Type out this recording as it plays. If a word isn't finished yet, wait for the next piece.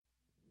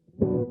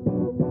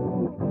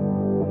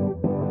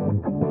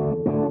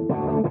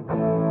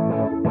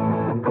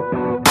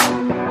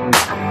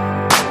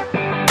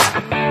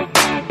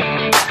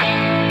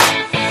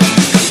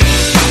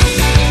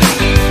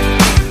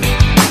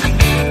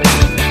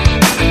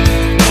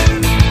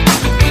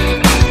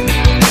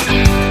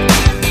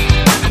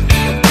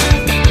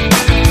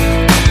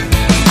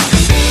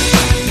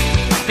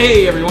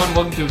Hey everyone,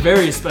 welcome to a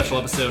very special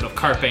episode of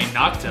Carpe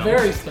Noctem.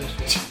 Very special.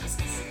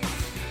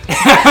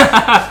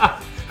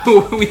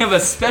 We have a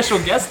special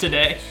guest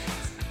today.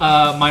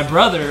 My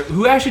brother,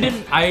 who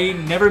actually I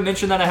never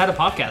mentioned that I had a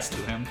podcast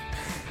to him.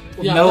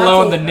 Yeah, let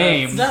alone the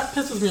name. That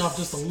pisses me off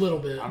just a little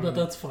bit, but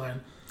that's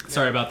fine.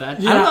 Sorry about that.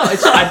 Yeah.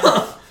 I don't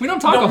know. We don't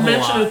talk a whole lot. Don't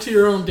mention it to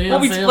your own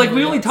damn family.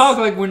 We only talk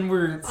like when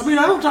we're... I mean,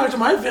 I don't talk to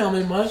my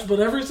family much, but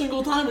every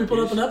single time we put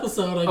up an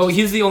episode,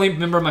 he's the only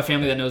member of my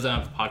family that knows that I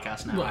have a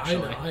podcast now,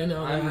 actually. I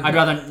know. I'd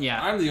rather,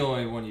 yeah. I'm the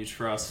only one you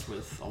trust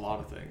with a lot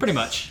of things. Pretty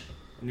much.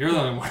 And you're the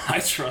only one I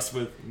trust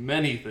with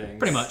many things.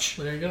 Pretty much.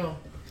 There you go.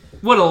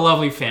 What a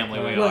lovely family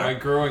we are. My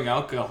growing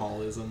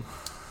alcoholism.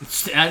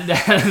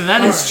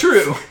 That is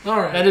true. All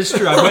right. That is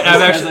true.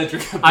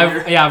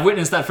 I've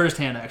witnessed that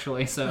firsthand,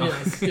 actually. So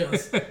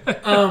yes.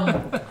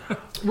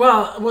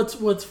 Well,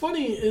 what's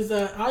funny is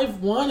that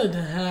I've wanted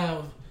to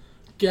have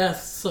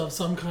guests of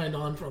some kind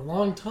on for a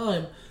long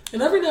time,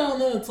 and every now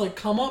and then it's like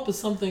come up as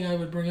something I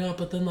would bring up,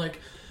 but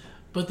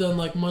then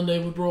Monday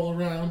would roll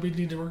around, we'd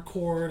need to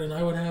record, and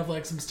I would have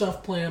like some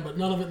stuff planned, but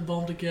none of it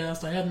involved a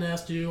guest. I hadn't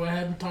asked you, I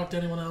hadn't talked to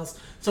anyone else,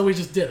 so we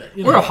just did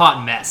it. We're a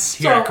hot mess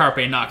here at Carpe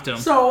Noctem.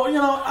 So,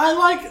 I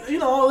like,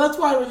 that's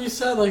why when you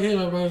said, like, hey,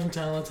 my brother's in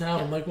town, let's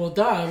have him. Like, well,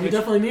 duh, we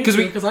definitely need to,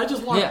 because I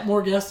just want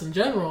more guests in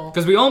general.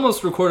 Because we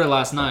almost recorded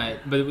last night,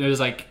 but it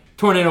was like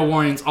tornado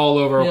warnings all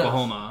over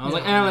Oklahoma. I was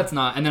like, let's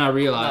not. And then I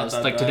realized,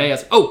 like, today I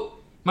was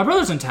my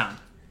brother's in town.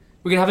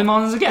 We can have him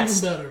on as a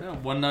guest. Even better. Yeah,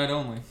 one night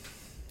only.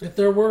 If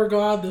there were a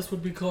God, this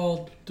would be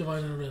called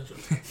Divine Intervention.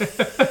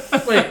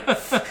 Wait,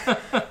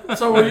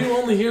 so were you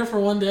only here for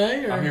one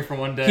day? Or? I'm here for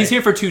one day. He's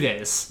here for 2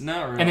 days.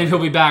 Not really. And then he'll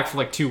be back for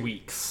like 2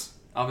 weeks.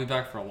 I'll be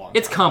back for a long time.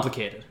 It's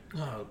complicated.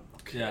 Oh,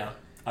 okay. Yeah.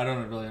 I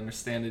don't really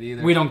understand it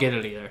either. We don't get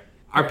it either.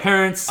 Our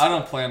parents... I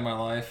don't plan my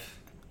life.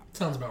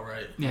 Sounds about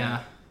right. Yeah.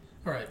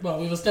 All right, well,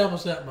 we've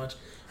established that much.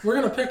 We're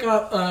going to pick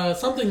up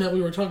something that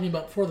we were talking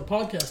about before the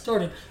podcast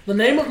started. The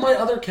name of my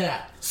other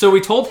cat. So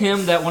we told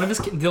him that one of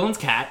Dylan's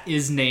cat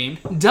is named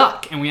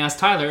Duck, and we asked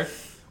Tyler,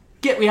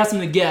 we asked him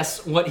to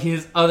guess what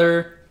his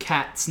other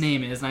cat's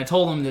name is, and I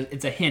told him that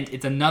it's a hint.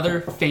 It's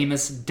another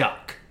famous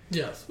duck.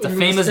 Yes, it's a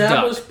famous duck.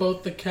 Established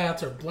both the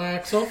cats are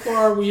black. So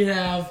far, we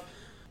have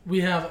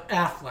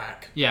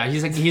Aflac. Yeah,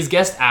 he's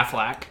guessed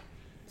Aflac.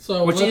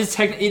 So it is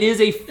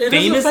a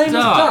famous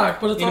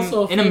duck, but it's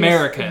also in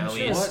America at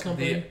least.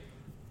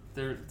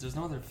 There's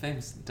no other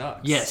famous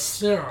ducks. Yes.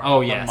 There are.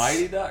 Oh, yes. The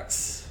Mighty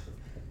Ducks?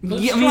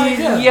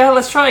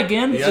 Let's try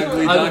again. The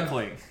Ugly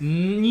Duckling.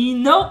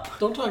 Nope.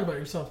 Don't talk about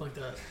yourself like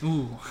that.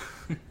 Ooh.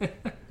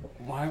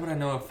 Why would I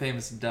know a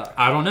famous duck?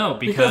 I don't know,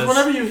 because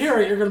whenever you hear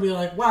it, you're going to be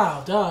like,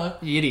 wow, duh.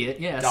 You idiot,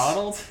 yes.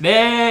 Donald?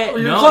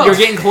 You're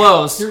getting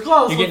close. You're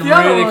close. You're getting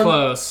really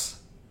close.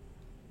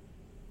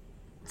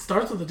 It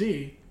starts with a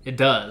D. It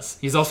does.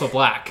 He's also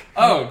black.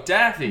 Oh,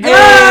 Daffy.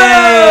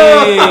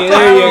 Hey!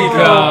 There you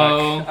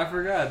go. I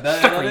forgot.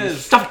 That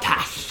is. Stop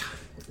it.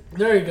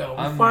 There you go.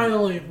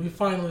 We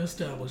finally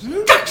established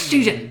it. Duck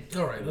season.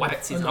 All right.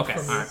 What season? Okay.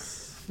 All right.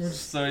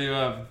 So you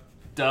have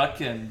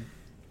Duck and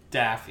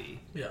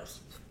Daffy. Yes.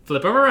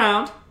 Flip them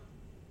around.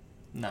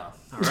 No.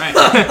 All right.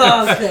 Okay. No.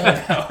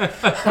 All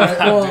right.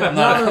 Well,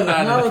 now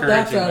that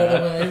that's out of the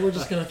that. way, we're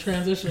just going to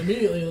transition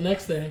immediately to the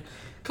next thing.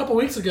 A couple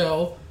weeks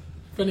ago,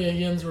 if any of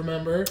yins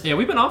remember. Yeah,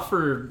 we've been off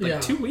for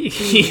 2 weeks.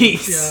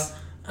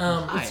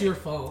 Yeah. It's your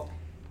fault.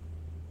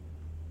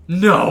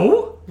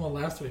 No. Well,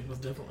 last week was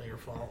definitely your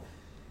fault.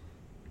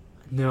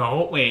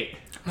 No, wait.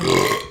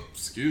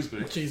 Excuse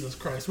me. Jesus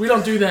Christ. We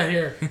don't do that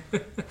here.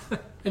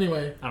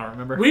 Anyway. I don't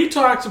remember. We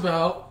talked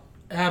about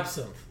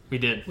absinthe. We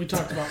did. We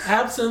talked about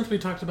absinthe. We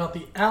talked about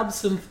the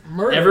absinthe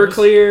murders.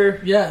 Everclear.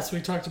 Yes, we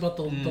talked about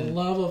the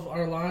love of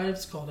our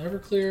lives called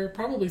Everclear.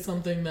 Probably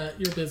something that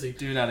you're busy.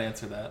 Do not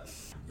answer that.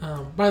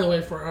 By the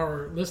way, for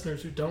our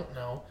listeners who don't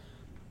know,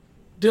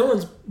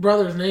 Dylan's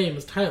brother's name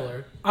is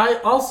Tyler. I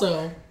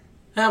also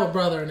have a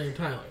brother named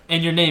Tyler.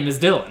 And your name is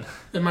Dylan.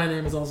 And my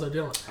name is also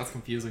Dylan. That's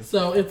confusing.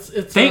 So it's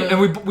and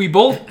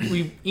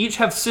we each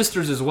have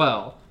sisters as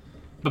well.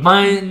 But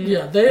mine,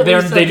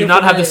 they do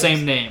not have the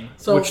same name,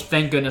 so, which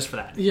thank goodness for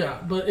that. Yeah,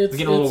 but it's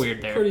getting a little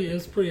weird there. It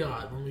was pretty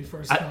odd when we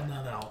first found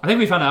that out. I think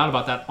we found out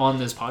about that on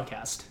this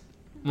podcast.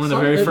 One of the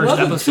very first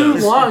episodes. It wasn't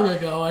too long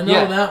ago. I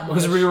know that much.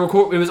 Because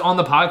it was on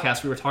the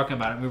podcast. We were talking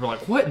about it, and we were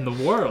like, "What in the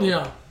world?"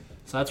 Yeah.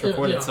 So that's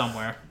recorded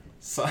somewhere.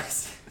 So,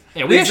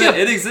 yeah,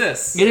 it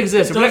exists. It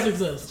exists. It does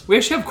exist. We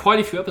actually have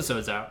quite a few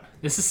episodes out.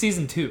 This is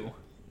season 2.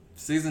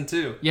 Season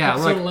 2. Yeah,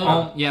 episode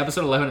 11.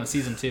 Episode 11 of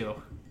season 2.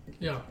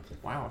 Yeah.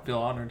 Wow, I feel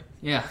honored.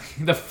 Yeah,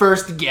 the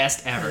first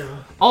guest ever.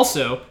 Yeah.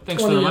 Also,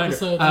 thanks for the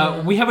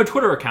reminder. We have a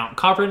Twitter account,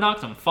 Carpe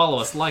Noctem. Follow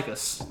us, like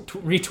us,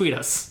 retweet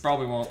us.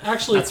 Probably won't.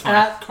 Actually, it's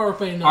at Carpe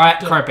Noctem. Or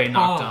at Carpe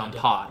Noctem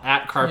Pod.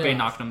 At Carpe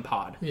Noctem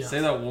Pod. Yeah. Say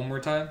that one more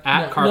time.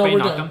 At Carpe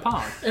Noctem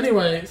Pod.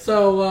 Anyway,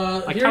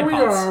 so here we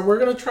are. We're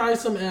going to try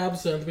some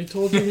absinthe. We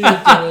told you we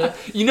would do it.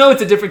 You know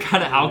it's a different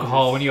kind of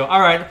alcohol when you go,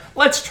 all right,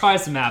 let's try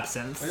some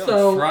absinthe. You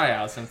don't try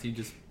absinthe,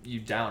 you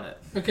down it.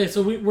 Okay,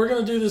 so we're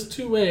going to do this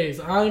 2 ways.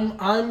 I'm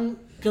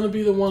going to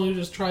be the one who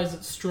just tries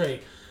it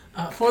straight.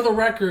 For the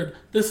record,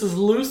 this is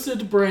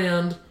Lucid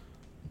brand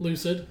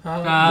absinthe.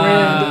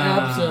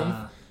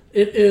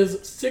 It is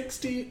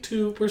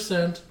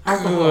 62%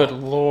 alcohol. Good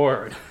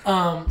lord.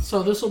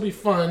 So this will be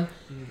fun.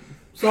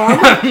 So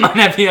I'm Might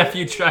have you a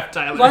few track,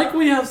 Tyler. like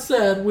we have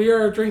said, we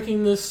are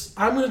drinking this.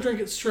 I'm going to drink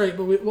it straight.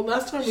 But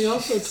last time we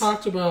also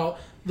talked about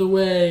the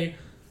way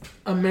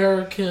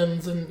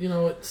Americans, and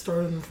it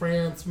started in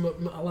France.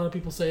 A lot of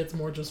people say it's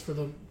more just for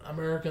the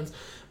Americans.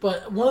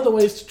 But one of the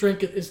ways to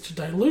drink it is to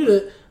dilute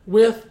it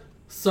with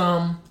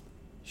some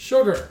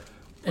sugar.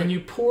 And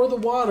you pour the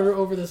water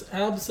over this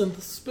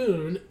absinthe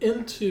spoon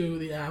into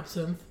the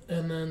absinthe,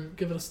 and then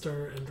give it a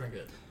stir and drink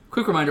it.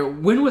 Quick reminder: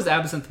 when was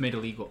absinthe made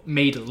legal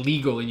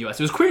in U.S.?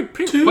 It was quite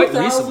recently.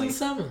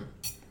 2007.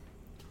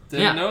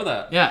 Didn't know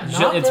that. Yeah,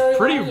 Not it's very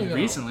pretty long ago.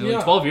 recently, Yeah.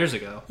 like 12 years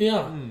ago.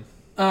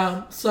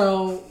 Yeah.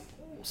 So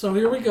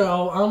here we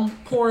go. I'm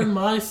pouring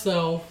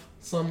myself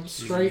some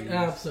straight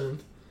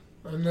absinthe,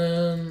 and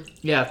then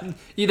Yeah,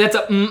 that's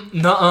a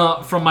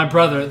nuh-uh from my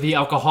brother, the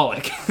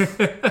alcoholic.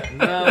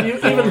 No,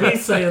 even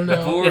he's saying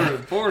no.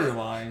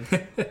 borderline.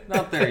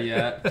 Not there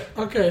yet.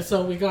 Okay,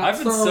 so we got.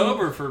 I've been some,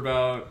 sober for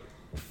about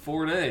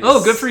 4 days.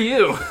 Oh, good for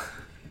you.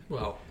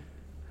 Well,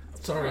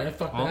 sorry, I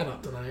fucked that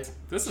up tonight.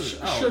 This is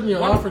Shouldn't you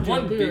offered you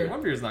a beer?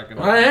 One beer's not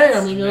gonna. Hey,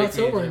 I mean you're make not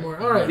sober me- anymore.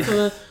 All right, so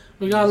then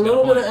we got a He's got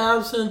little a bit of point.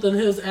 absinthe in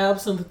his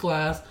absinthe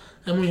glass,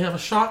 and we have a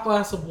shot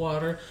glass of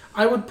water.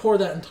 I would pour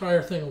that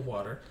entire thing of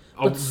water.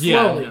 But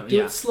slowly.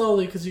 Do it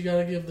slowly because you got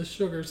to give the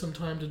sugar some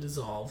time to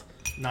dissolve.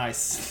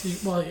 Nice.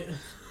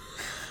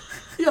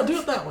 Yeah, do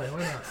it that way. Why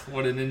not?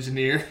 What an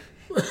engineer.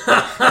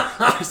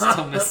 You're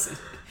still missing.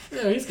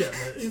 Yeah, he's getting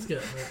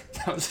it.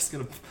 I was just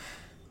gonna.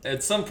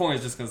 At some point,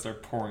 it's just gonna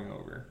start pouring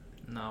over.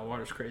 No,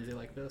 water's crazy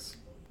like this.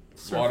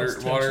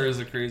 Surface Water tension. is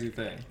a crazy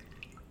thing.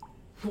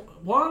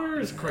 Water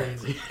is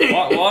crazy.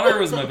 Water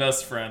was my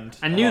best friend.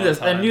 I a knew lot of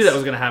this. I knew times. that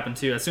was gonna happen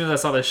too. As soon as I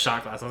saw this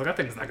shot glass, I was like,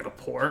 "That thing's not gonna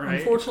pour, right?"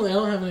 Unfortunately, I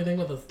don't have anything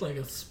with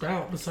a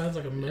spout besides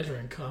like a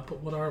measuring cup. But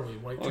what are we?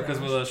 White Well, trash?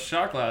 because with a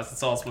shot glass,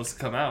 it's all supposed to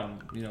come out.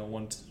 In,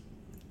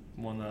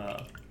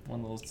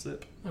 one little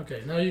sip.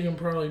 Okay, now you can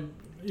probably,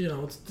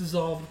 it's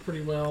dissolved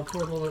pretty well.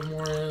 Pour a little bit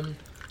more in.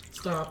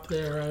 Stop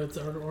there,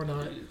 or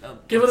not.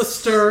 Give it a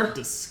stir.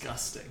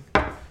 Disgusting.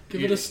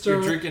 Give it a stir.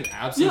 You're drinking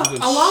absinthe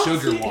with a lot.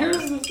 sugar See, water.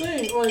 here's the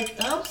thing. Like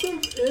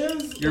absinthe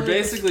is. You're like,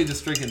 basically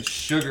just drinking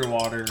sugar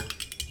water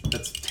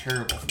that's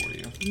terrible for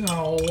you.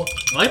 No.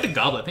 I like the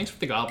goblet. Thanks for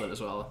the goblet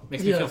as well.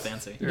 Makes me feel Yes.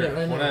 fancy. Yeah,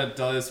 I know. Want to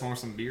tell us more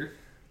some beer?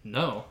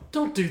 No,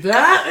 Don't do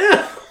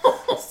that.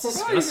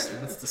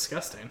 that's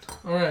disgusting.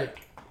 All right.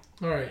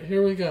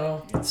 Here we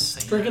go.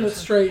 Insane. Drinking it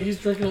straight. He's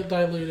drinking it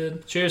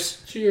diluted.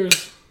 Cheers.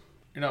 Cheers.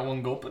 You're not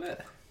one gulping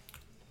it?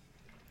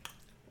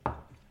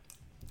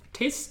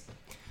 Taste.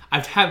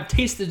 I've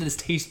tasted this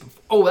taste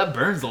before. Oh, that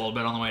burns a little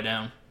bit on the way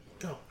down.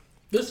 Go.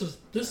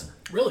 This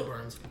really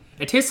burns.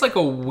 It tastes like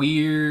a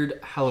weird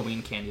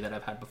Halloween candy that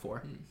I've had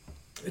before.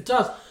 It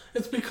does.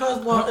 It's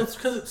because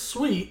it's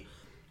sweet,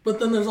 but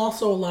then there's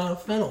also a lot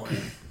of fennel in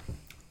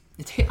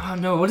it. Oh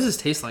no, what does this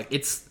taste like?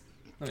 It's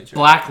Let me try.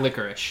 black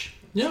licorice.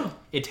 Yeah,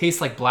 It tastes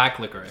like black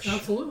licorice.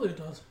 absolutely it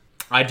does.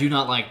 I do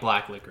not like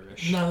black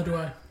licorice. Neither do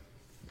I.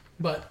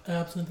 But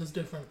absinthe is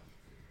different.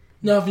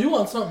 Now, if you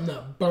want something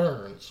that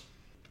burns,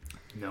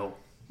 No.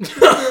 this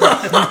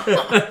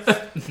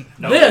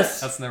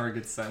That's never a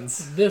good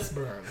sense.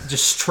 burns.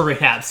 Just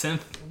straight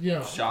absinthe.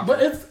 Yeah, Shocker.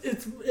 but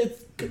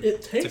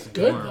it tastes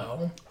good warm.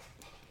 though.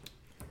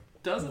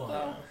 Does it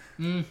though?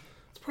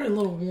 It's probably a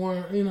little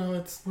warm.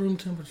 It's room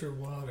temperature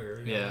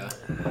water. Yeah.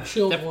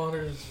 Chilled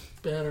water is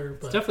better,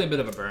 but Definitely a bit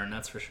of a burn,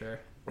 that's for sure.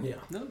 yeah.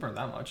 It doesn't burn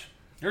that much.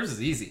 Yours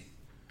is easy.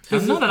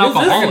 I'm not an His is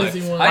an alcoholic.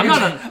 easy one. I I'm can,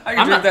 not I an- can I'm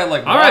drink not- that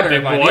like All water right, if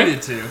big I boy.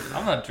 needed to.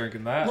 I'm not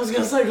drinking I that. was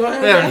gonna say, go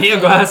ahead. There, and here,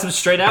 have go some. have some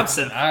straight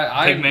absinthe.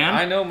 Big man.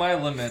 I know my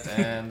limit,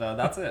 and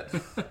that's it.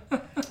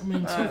 I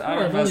mean, so I far don't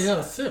I've only mess- had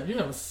a sip. You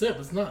have a sip.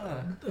 It's not.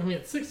 I mean,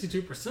 it's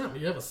 62%,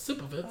 but you have a sip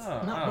of it. It's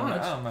not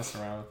much. I don't mess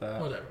around with that.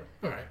 Whatever.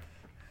 All right.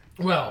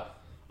 Well,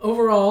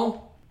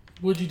 overall,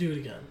 would you do it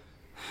again?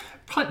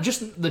 Probably,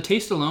 just the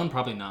taste alone,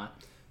 probably not.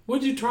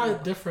 Would you try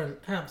a different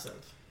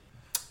absinthe?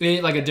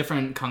 Like a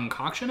different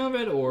concoction of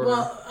it, or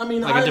Well, I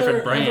mean, like a either,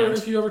 different brand.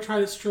 if you ever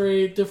tried it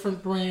straight,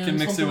 different brand, You can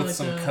mix it something with like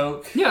some that.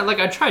 Coke. yeah, like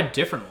I tried a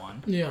different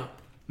one, Yeah.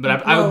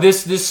 but Well-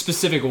 this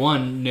specific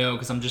one, no,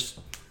 because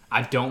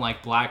I don't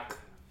like black.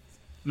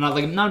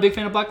 I'm not a big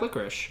fan of black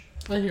licorice,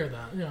 I hear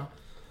that. Yeah.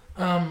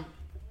 and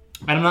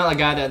I'm not a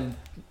guy that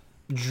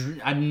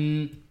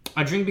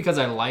I drink because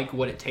I like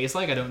what it tastes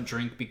like. I don't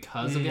drink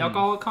because of the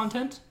alcoholic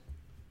content.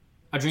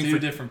 I drink Two for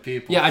different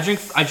people. yeah, I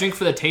drink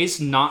for the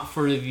taste, not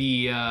for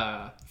the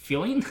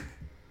feeling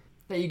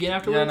that you get Yeah,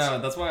 afterwards. no,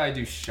 that's why I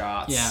do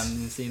shots. Yeah,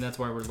 see, that's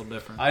why we're a little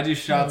different. I do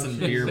shots and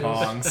beer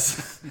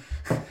bongs.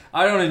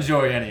 I don't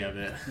enjoy any of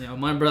it. You know,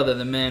 my brother,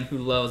 the man who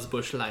loves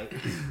Busch Light.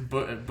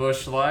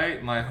 Bush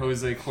Light, my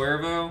Jose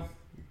Cuervo.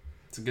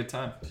 It's a good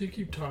time. If you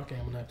keep talking,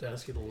 I'm gonna have to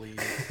ask you to leave.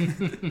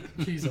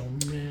 Jeez,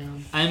 oh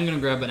man. I am gonna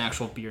grab an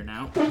actual beer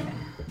now.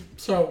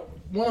 So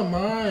one of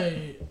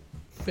my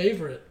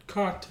favorite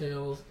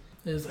cocktails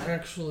is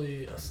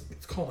actually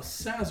it's called a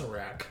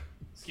Sazerac.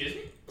 Excuse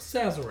me?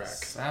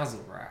 Sazerac.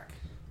 Sazerac.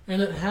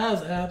 And it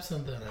has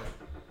absinthe in it.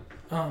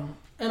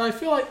 And I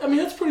feel like, I mean,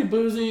 it's pretty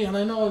boozy, and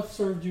I know I've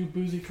served you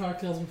boozy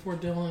cocktails before,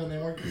 Dylan, and they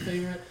weren't your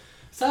favorite.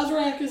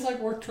 Sazerac is, like,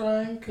 worth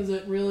trying, because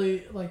it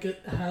really, like,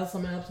 it has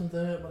some absinthe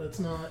in it, but it's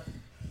not,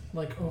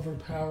 like,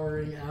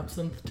 overpowering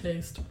absinthe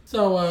taste.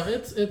 So,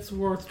 it's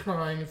worth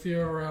trying if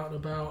you're ever out and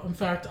about. In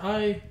fact,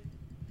 I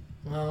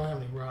don't have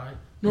any rye.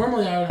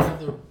 Normally, I would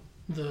have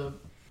the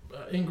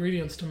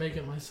ingredients to make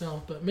it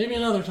myself, but maybe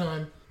another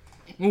time.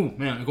 Ooh,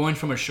 man, going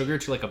from a sugar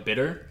to, like, a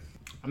bitter,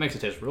 that makes it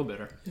taste real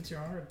bitter. It's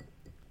your heart.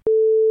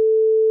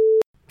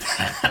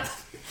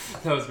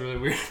 That was really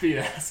weird for you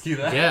to ask you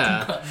that.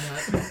 Yeah.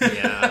 Cutting that.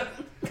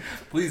 Yeah.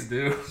 Please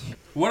do.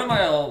 What am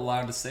I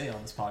allowed to say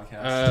on this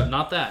podcast?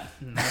 Not that.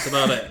 That's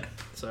about it.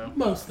 So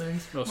Most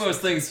things.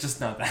 Most things,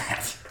 just not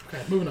that.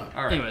 Okay, moving on.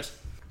 All right. Anyways.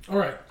 All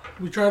right,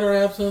 we tried our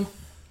absinthe.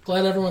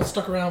 Glad everyone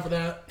stuck around for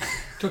that.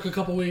 Took a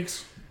couple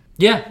weeks.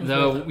 Yeah,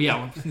 though,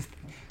 yeah.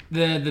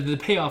 The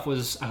payoff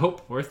was, I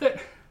hope, worth it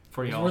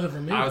for It was y'all. worth it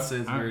for me. I would say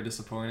it's All right. very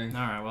disappointing.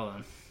 All right, well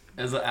then.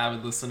 As an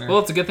avid listener. Well,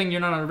 it's a good thing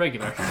you're not a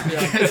regular. Yeah.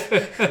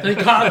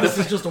 Thank God this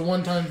is just a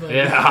one-time thing.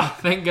 Yeah,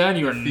 thank God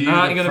you are Feed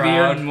not the going to be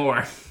here crowd.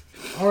 anymore.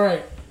 All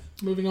right,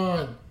 moving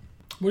on.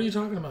 What are you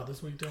talking about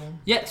this week, Dylan?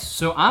 Yes,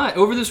 so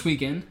over this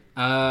weekend,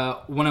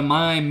 one of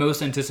my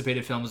most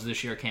anticipated films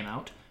this year came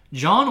out,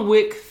 John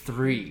Wick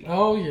 3,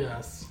 Oh,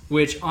 yes.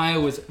 which I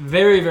was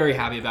very, very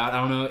happy about.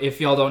 I don't know if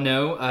y'all don't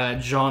know,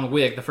 John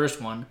Wick, the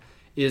first one,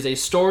 is a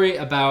story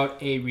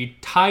about a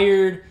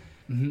retired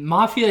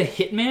mafia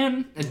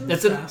hitman.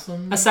 That's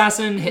Assassin. an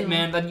assassin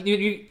hitman. That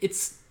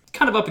it's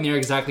kind of up in the air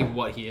exactly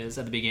what he is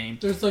at the beginning.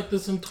 There's like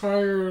this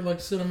entire like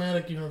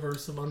cinematic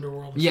universe of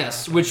underworld. Yes,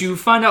 assassins. which you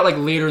find out like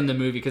later in the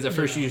movie because at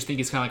first Yeah. you just think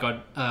he's kind of like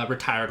a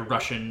retired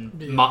Russian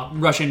Yeah.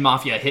 Russian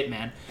mafia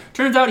hitman.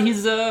 Turns out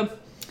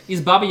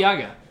he's Baba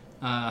Yaga.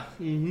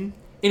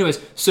 Anyways,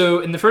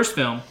 so in the first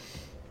film,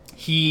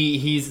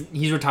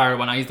 he's retired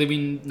one night. He's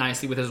living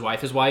nicely with his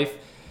wife. His wife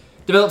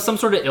develops some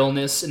sort of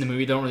illness in the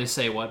movie. Don't really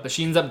say what, but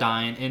she ends up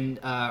dying. And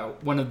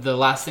one of the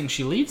last things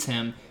she leaves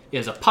him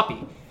is a puppy.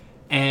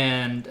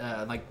 And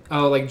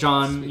like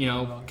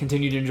John,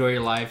 continue to enjoy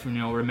your life,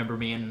 and remember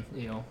me, and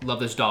love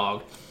this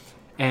dog.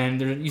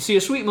 And you see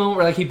a sweet moment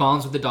where like he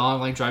bonds with the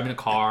dog, like driving a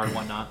car and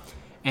whatnot.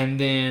 And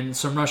then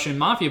some Russian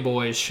mafia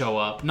boys show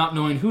up, not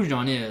knowing who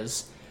John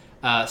is,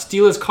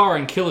 steal his car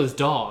and kill his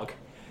dog.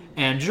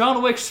 And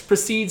John Wick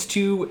proceeds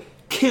to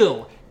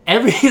kill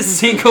every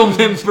single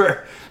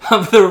member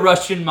of the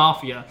Russian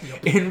mafia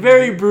in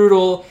very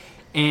brutal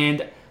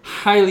and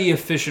highly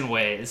efficient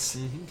ways.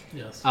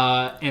 Yes.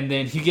 And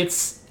then he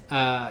gets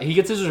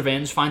his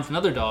revenge, finds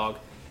another dog,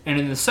 and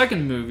in the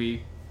second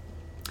movie,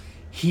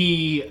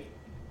 he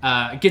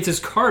gets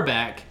his car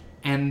back,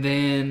 and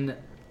then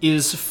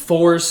is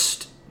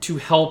forced to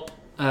help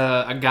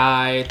a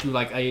guy through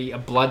like a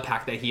blood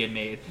pact that he had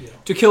made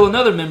to kill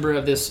another member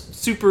of this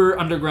super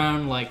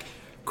underground like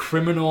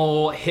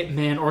criminal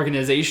hitman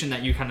organization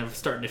that you kind of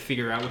starting to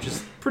figure out, which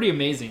is pretty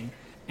amazing.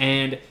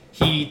 And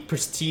he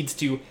proceeds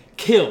to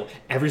kill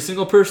every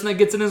single person that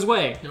gets in his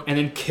way, and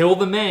then kill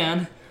the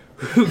man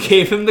who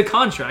gave him the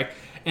contract,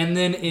 and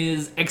then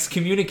is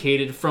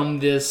excommunicated from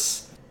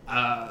this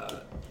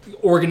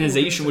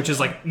organization, which is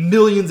like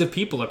millions of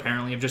people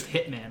apparently of just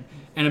hitman,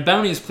 and a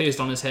bounty is placed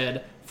on his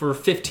head for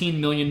 $15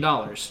 million.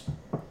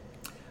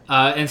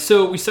 And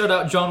so we start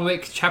out John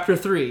Wick Chapter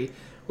 3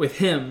 with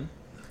him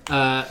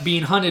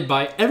being hunted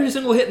by every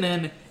single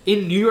hitman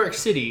in New York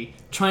City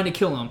trying to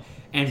kill him,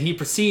 and he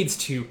proceeds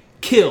to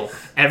kill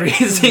every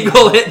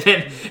single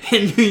hitman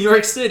in New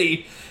York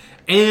City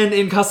and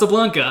in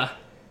Casablanca.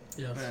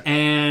 Yes.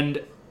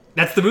 And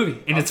that's the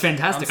movie, and it's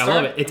fantastic. I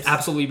love it. It's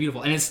absolutely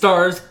beautiful, and it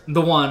stars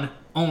the one,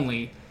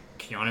 only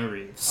Keanu I'm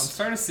Reeves.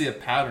 starting to see a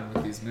pattern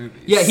with these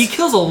movies. Yeah, he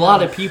kills a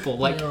lot of people.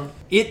 Like Yeah.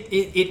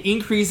 it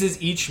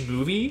increases each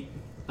movie.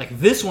 Like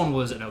this one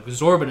was an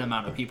exorbitant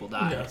amount of people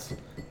died. Yes.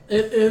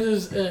 It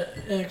is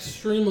an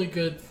extremely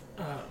good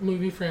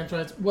movie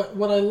franchise.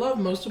 What I love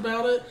most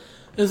about it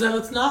is that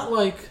it's not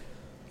like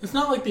the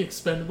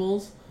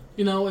Expendables.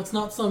 It's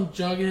not some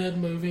jughead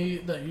movie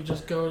that you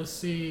just go to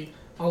see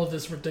all of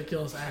this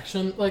ridiculous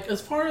action. Like as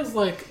far as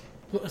like,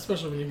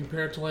 especially when you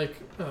compare it to like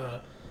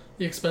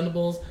the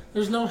Expendables,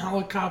 there's no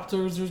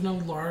helicopters, there's no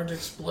large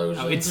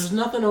explosions, there's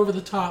nothing over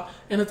the top,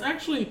 and it's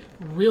actually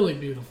really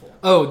beautiful.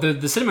 Oh, the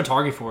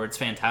cinematography for it's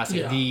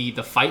fantastic. Yeah.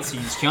 The fight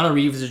scenes. Keanu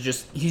Reeves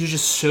is he's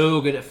just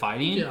so good at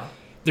fighting. Yeah.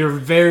 There are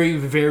very,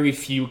 very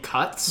few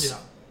cuts. Yeah.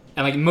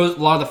 And like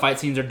a lot of the fight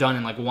scenes are done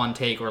in like one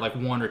take or like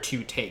one or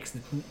two takes.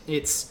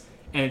 It's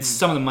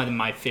some of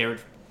my favorite,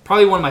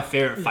 probably one of my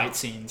favorite fight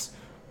scenes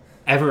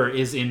ever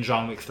is in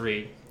John Wick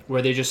 3,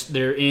 where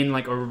they're in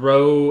like a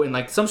row in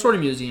like some sort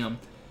of museum,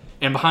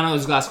 and behind all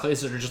those glass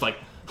cases are just like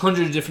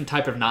hundreds of different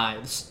type of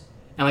knives,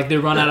 and like they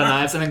run out of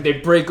knives, and like they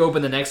break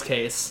open the next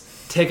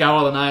case take out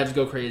all the knives,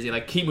 go crazy,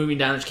 like keep moving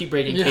down, just keep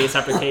breaking case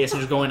after case, and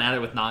just going at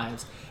it with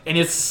knives. And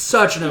it's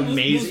such an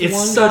amazing, This it's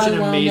one such guy an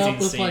wound amazing up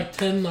with scene. like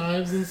 10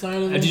 knives inside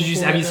of him. Have you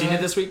before he seen died.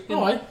 it this week?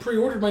 Oh, I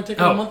pre-ordered my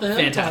ticket Oh, a month ahead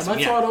fantastic, of time.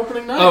 I yeah. saw it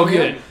opening night. Oh, man.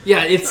 good.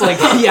 Yeah, it's like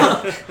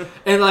yeah,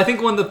 and I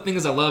think one of the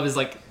things I love is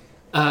like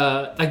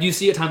you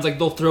see at times like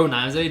they'll throw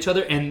knives at each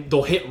other and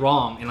they'll hit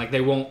wrong and like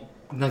they won't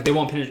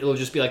finish. It'll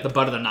just be like the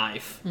butt of the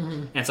knife,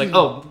 and it's like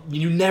oh,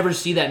 you never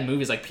see that in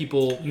movies, like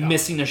people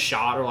missing a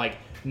shot or like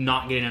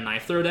not getting a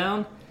knife throw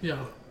down. Yeah.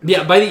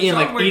 Yeah, by the end,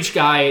 like John Wick- each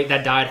guy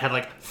that died had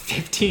like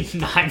 15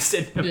 knives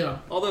in him. Yeah.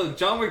 Although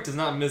John Wick does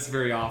not miss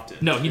very often.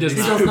 No, he does He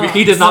not. does not.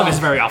 He does not No. miss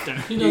very often.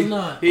 He does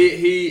not.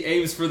 He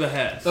aims for the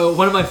head.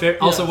 One of my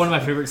also Yes. one of my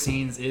favorite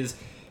scenes is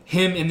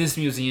him in this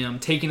museum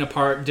taking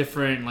apart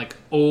different like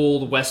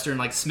old Western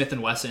like Smith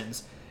and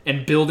Wessons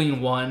and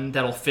building one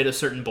that'll fit a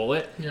certain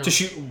bullet Yeah. to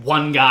shoot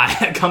one guy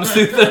that comes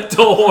through the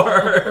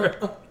door.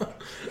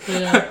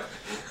 Yeah.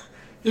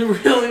 It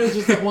really is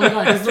just that one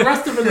guy, because the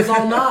rest of it is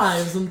all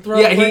knives and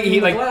throwing. Yeah, he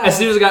like glass. as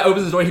soon as the guy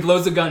opens the door, he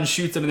loads the gun,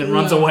 shoots him, and then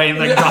runs Yeah. away and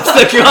like drops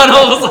the gun.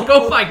 I was like,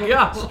 oh my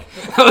gosh,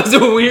 that was a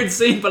weird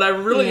scene, but I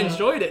really Yeah.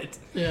 enjoyed it.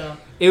 Yeah.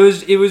 It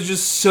was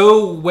just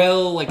so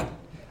well like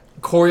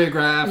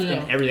choreographed Yeah.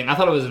 and everything. I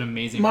thought it was an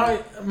amazing. I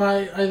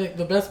think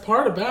the best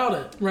part about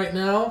it right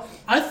now,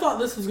 I thought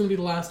this was going to be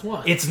the last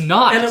one. It's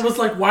not. And it was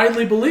like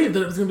widely believed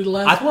that it was going to be the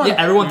last one. Yeah,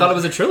 everyone thought it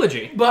was a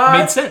trilogy. But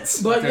Made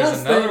sense. But There's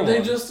yes, another they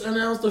one. just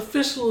announced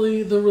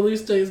officially the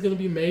release date is going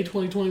to be May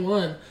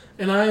 2021,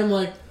 and I am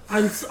like,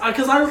 I thought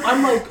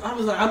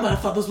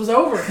this was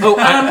over. Oh,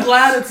 and I'm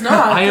glad it's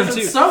not. I am 'cause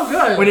too. It's so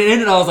good. When it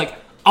ended, I was like,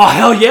 oh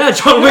hell yeah,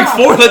 John Wick Yeah.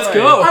 4, let's Right.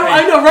 go.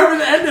 I know, right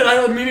when it ended,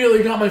 I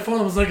immediately got my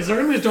phone. I was like, is there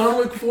going to be a John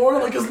Wick 4?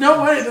 Like, there's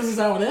no way this is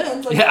how it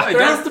ends. Like, Yeah.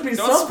 there has to be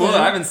Don't something. spoil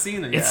it. I haven't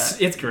seen it yet.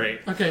 It's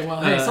great. Okay,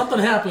 well, hey, Uh, something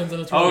happens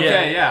and it's really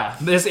Okay, yeah.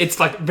 It's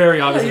like very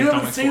obvious. Hey, you it's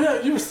John haven't Wick seen 4.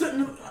 it? You were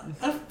sitting.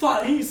 I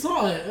thought he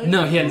saw it.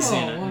 No, he hadn't Oh,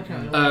 seen it.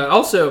 Okay.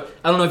 Also,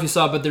 I don't know if you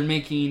saw, but they're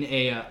making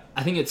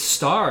I think it's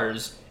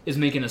Stars is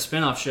making a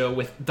spin-off show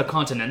with The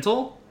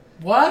Continental.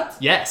 What?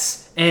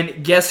 Yes,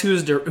 and guess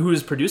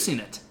who's producing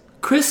it?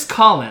 Chris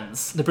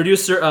Collins, the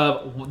producer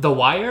of The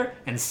Wire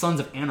and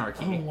Sons of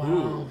Anarchy. Oh, wow.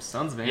 Ooh,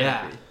 Sons of Anarchy.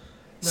 Yeah.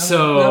 That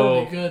So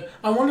would be good.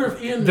 I wonder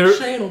if Ian There-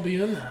 McShane will be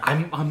in that.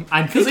 I'm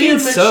Because thinking Ian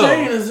so.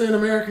 McShane is in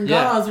American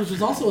Yeah. Gods, which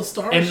is also a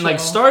Star And show. like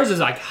Stars is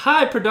like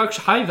high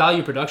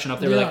value production up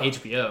there with like Yeah.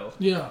 HBO.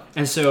 Yeah.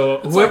 And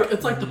so It's whoever like,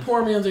 it's like the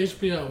poor man's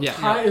HBO. It's Yeah.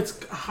 high,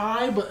 it's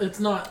high, but it's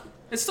not.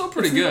 It's still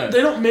pretty it's- good.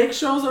 They don't make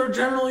shows that are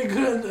generally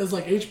good as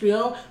like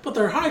HBO, but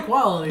they're high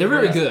quality. they're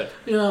very Yes. good.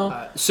 You know?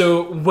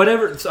 So I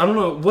don't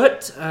know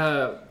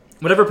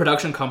whatever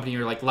production company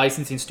or like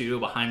licensing studio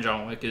behind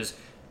John Wick is,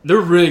 they're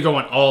really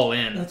going all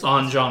in That's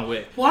on awesome. John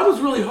Wick. Well, I was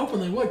really hoping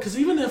they would, because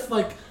even if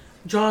like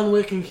John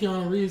Wick and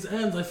Keanu Reeves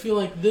ends, I feel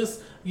like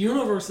this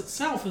universe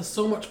itself has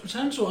so much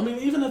potential. I mean,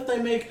 even if they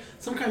make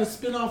some kind of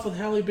spin-off with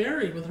Halle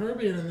Berry, with her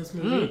being in this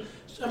movie,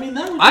 I mean,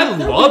 that would be, I that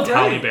would be loved great.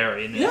 Halle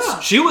Berry in this. Yeah.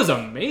 She was To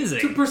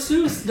amazing.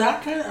 pursue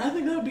that kind of, I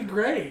think that would be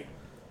great.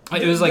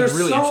 It was like There's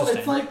really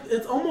interesting.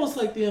 It's almost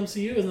like the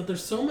MCU, is that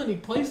there's so many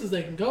places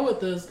they can go with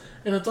this,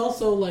 and it's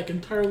also like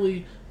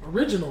entirely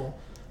original,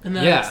 and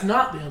that Yeah. it's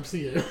not the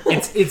MCU.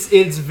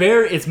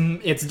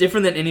 It's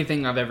different than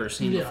anything I've ever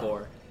seen Yeah.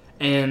 before.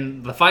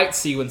 And the fight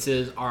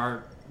sequences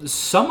are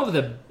some of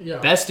the Yeah.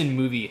 best in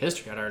movie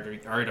history,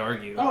 I'd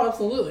argue. Oh,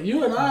 absolutely. You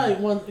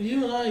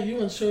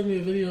showed me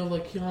a video of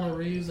like Keanu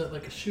Reeves at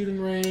like a shooting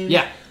range.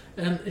 Yeah.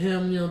 And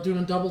him,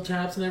 doing double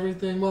taps and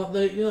everything. Well,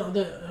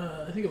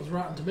 I think it was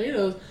Rotten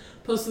Tomatoes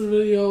posted a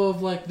video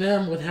of like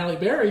them with Halle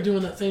Berry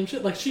doing that same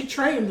shit. Like she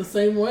trained the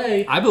same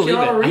way. I believe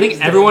Keanu it. I Reeves think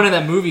did. everyone in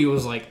that movie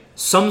was like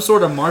some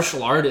sort of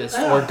martial artist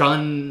Yeah. or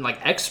gun like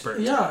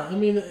expert. Yeah, I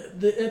mean,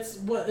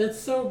 it's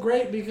so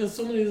great because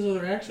so many of these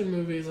other action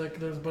movies, like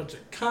there's a bunch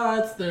of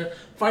cuts, their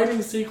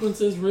fighting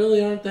sequences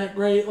really aren't that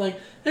great. Like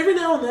every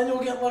now and then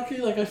you'll get lucky.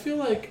 Like I feel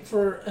like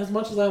for as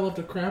much as I love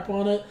to crap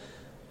on it,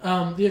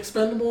 the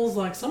Expendables,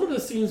 like some of the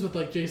scenes with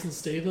like Jason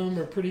Statham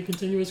are pretty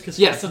continuous because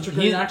he's Yeah, such a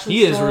great action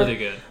he is star. really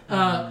good. But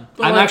I'm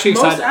like, actually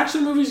most excited-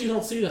 action movies you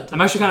don't see that.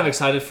 I'm actually kind of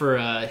excited for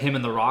him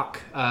and The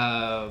Rock.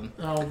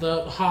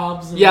 The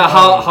Hobbs. And Yeah, the,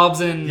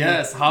 Hobbs and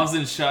Yes, Hobbs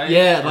and Shaw.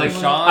 Yeah, or like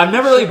Shawn. I've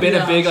never really been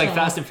Yeah, a big like Shawn.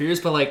 Fast and Furious,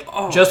 but like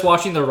Oh. just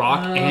watching The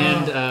Rock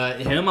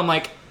and him, I'm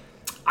like,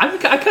 I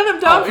kind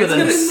of down for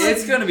this.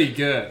 It's gonna be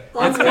good.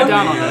 On It's one cut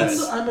down on hand,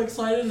 this. I'm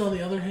excited, and on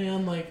the other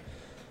hand, like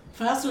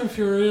Fast and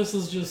Furious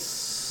is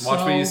just Watch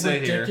so what you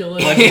say here.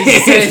 ridiculous. Watch what you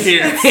say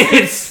here.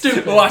 It's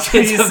stupid. Watch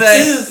what you It say.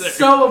 is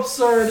so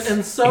absurd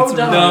and so It's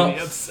dumb. really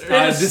absurd. It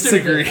I is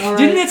disagree. stupid, all right?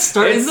 Didn't it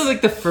start? It's- Isn't it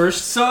like the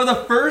first? So the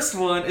first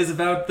one is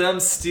about them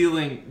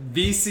stealing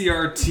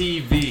VCR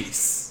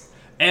TVs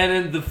And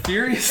in the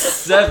Furious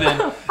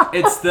 7,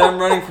 it's them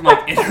running from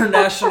like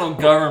international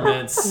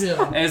governments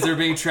as they're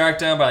being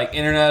tracked down by like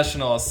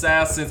international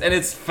assassins, and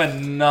it's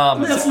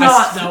phenomenal. It's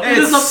not though. It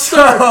is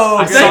absurd.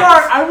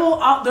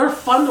 They're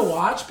fun to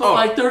watch, but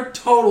like they're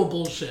total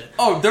bullshit.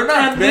 Oh, they're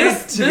not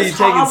meant to be taken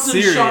Hobbs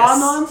serious. And Shaw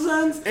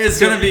nonsense. It's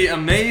gonna be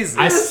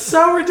amazing. It's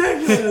so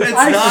ridiculous.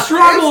 I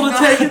struggle to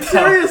take it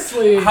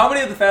seriously. How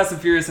many of the Fast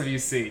and Furious have you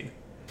seen?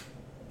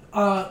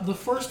 The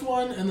first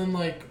one, and then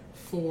like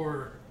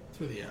 4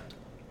 through the end.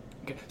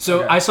 Okay.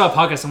 So I saw a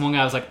podcast and one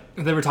guy was like,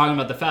 they were talking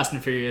about the Fast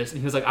and Furious,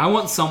 and he was like, I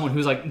want someone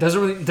who's like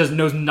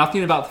knows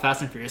nothing about the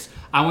Fast and Furious.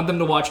 I want them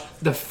to watch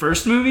the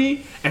first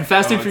movie and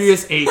Fast and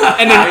Furious 8,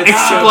 and then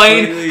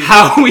explain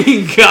how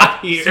we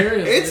got here.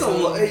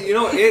 Seriously,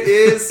 it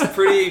is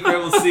pretty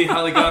incredible to see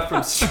how they got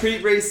from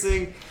street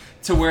racing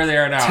to where they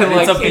are now. To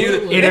like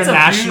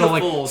international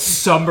beautiful, like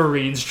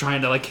submarines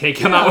trying to like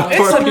come out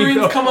with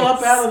submarines coming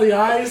up out of the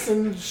ice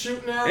and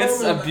shooting at them.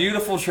 It's a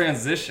beautiful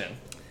transition.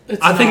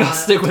 I think I'll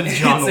stick with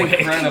John Wick.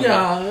 Incredible.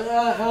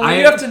 Yeah,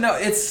 you have to know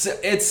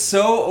it's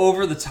so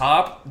over the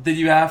top that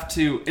you have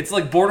to. It's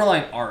like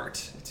borderline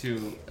art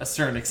to a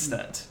certain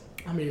extent.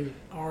 I mean,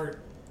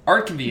 art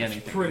can be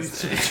anything. Pretty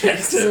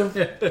subjective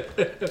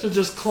to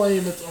just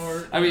claim it's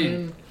art. I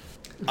mean,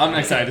 I'm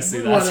excited to see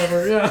that.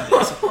 Whatever, yeah.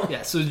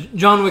 Yeah. So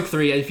John Wick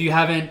 3. If you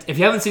haven't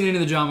seen any of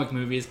the John Wick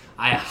movies,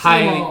 I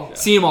highly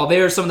see them all. They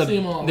are some of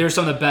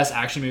the best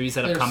action movies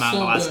that have come out in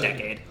the last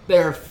decade.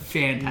 They're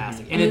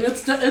fantastic. And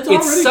it's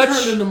already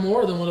turned into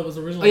more than what it was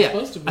originally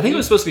supposed to be. I think it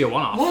was supposed to be a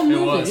one-off. One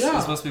movie, it was yeah.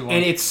 supposed to be one.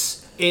 And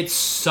it's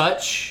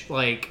such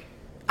like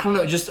I don't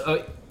know, just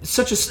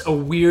such a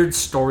weird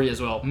story as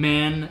well.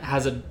 Man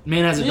has a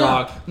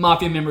dog.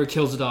 Mafia member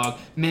kills a dog.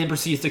 Man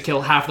proceeds to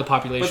kill half the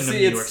population of New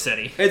York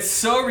City. It's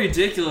so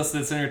ridiculous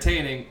that it's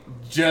entertaining,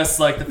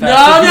 just like the No!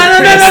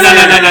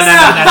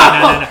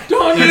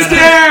 Don't you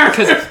dare!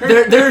 Because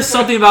there's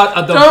something about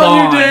the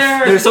bond.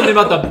 There's something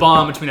about the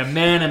bond between a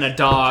man and a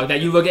dog that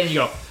you look at and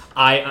you go,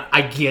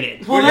 I get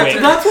it. Well,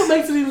 that's what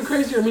makes it even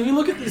crazier. I mean, you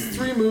look at these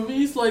 3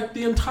 movies, like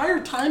the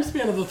entire time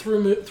span of the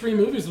 3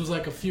 movies was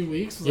like a few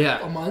weeks,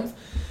 a month.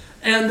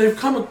 And they've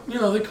come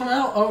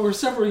out over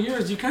several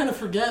years. You kind of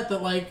forget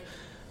that like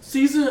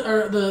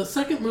the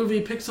second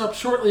movie picks up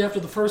shortly after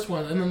the first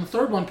one, and then the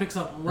third one picks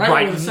up right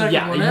where the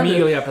second one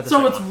immediately ended. After the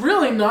so it's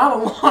really not a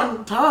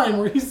long time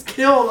where he's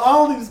killed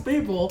all these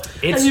people,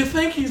 and you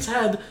think he's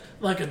had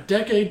like a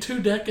decade, 2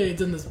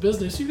 decades in this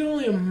business. You can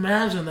only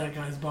imagine that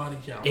guy's body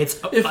count.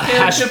 If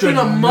in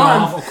a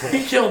month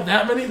he killed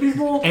that many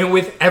people, and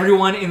with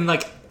everyone in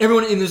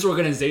this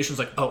organization is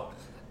like, oh,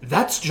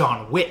 that's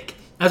John Wick.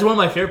 That's one of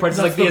my favorite parts.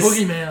 That's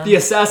like the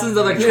assassins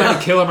that are trying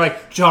to kill him.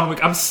 Like John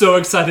Wick, I'm so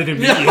excited to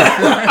meet you.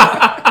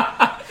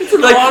 It's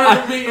an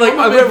honor to meet you.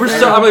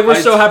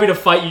 We're so happy to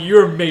fight you.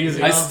 You're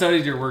amazing. I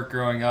studied your work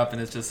growing up, and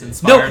it's just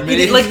inspired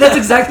me. That's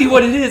exactly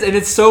what it is, and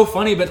it's so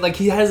funny. But like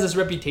he has this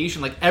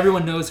reputation, like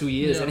everyone knows who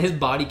he is, and his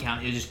body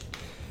count is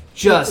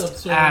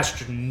just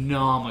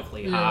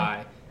astronomically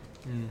high.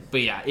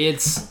 But yeah,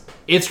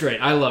 it's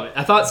great. I love it.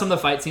 I thought some of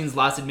the fight scenes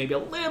lasted maybe a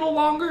little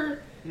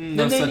longer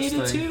than they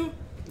needed to.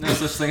 No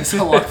such thing as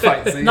a long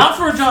fight scene. Not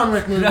for a John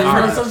Wick movie,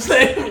 no such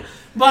thing.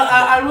 But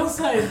I will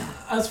say,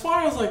 as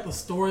far as like the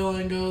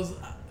storyline goes,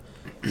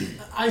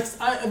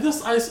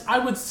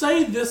 I would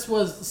say this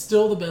was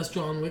still the best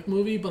John Wick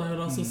movie, but I would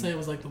also say it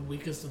was like the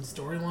weakest in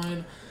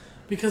storyline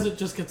because it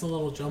just gets a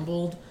little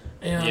jumbled.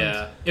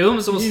 And it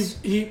almost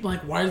he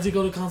like, why does he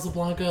go to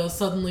Casablanca?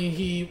 Suddenly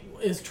he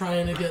is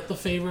trying to get the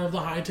favor of the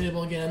High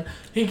Table again.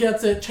 He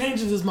gets it,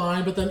 changes his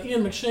mind, but then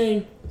Ian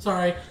McShane,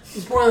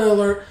 spoiler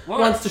alert,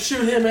 wants to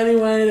shoot him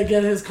anyway to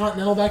get his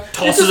Continental back.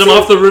 Tosses him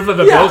off the roof of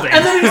a building.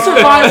 And then he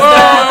survives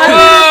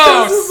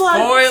that.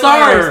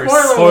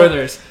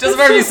 Spoilers. Doesn't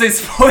matter if you say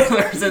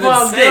spoilers and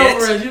then say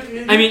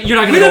it. I mean, you're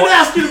not going to. We didn't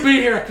ask you to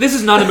be here. This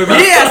is not a movie.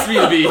 He asked me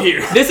to be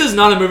here. This is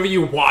not a movie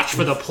you watch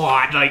for the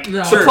plot. Like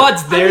the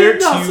plot's there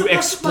to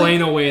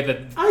explain away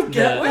the. I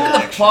get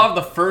the plot of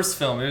the first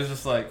film. It was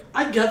just like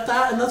I get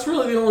that, and that's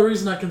really the only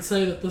reason I can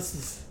say that this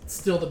is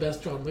still the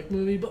best John Wick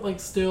movie. But like,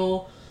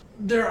 still,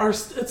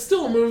 it's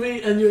still a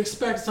movie, and you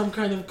expect some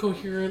kind of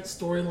coherent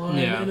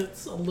storyline, and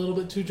it's a little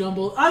bit too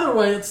jumbled. Either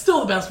way, it's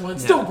still the best one.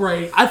 It's still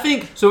great. I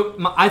think so.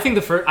 I think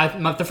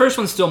the first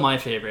one's still my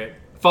favorite,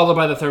 followed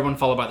by the third one,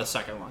 followed by the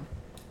second one.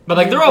 But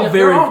like they're all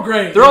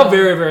great. They're all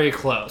very, very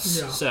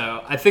close. Yeah.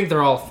 So I think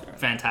they're all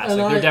fantastic.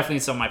 And they're definitely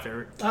some of my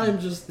favorite.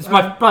 It's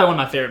probably one of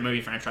my favorite movie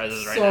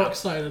franchises right now. So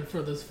excited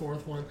for this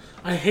 4th one.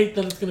 I hate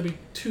that it's going to be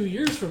 2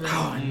 years from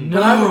now. Oh, no.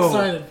 But I'm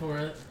excited for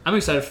it. I'm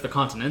excited for the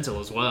Continental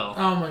as well.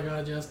 Oh my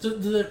god, yes. Do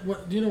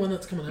you know when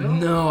that's coming out?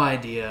 No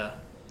idea.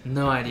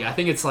 I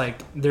think it's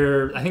like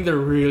they're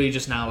really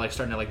just now like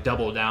starting to like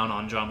double down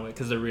on John Wick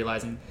because they're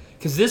realizing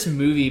this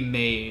movie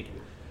made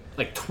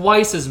like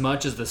twice as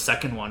much as the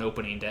second one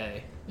opening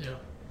day. Yeah.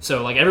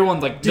 So like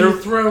everyone's like they're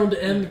dethroned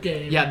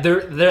Endgame. yeah,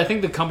 they're I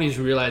think the company's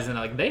realizing that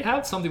like they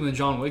have something with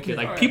John Wick here.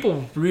 Like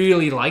people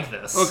really like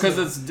this. Well, because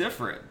it's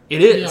different.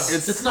 It is. Yeah.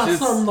 It's not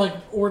some like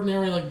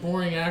ordinary like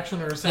boring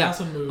action or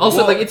assassin movie.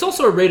 Also, like it's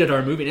also a rated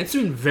R movie, and it's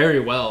doing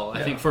very well.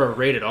 I think for a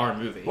rated R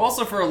movie. Well,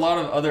 also for a lot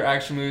of other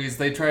action movies,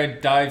 they try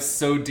to dive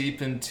so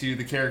deep into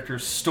the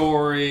character's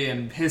story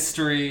and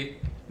history.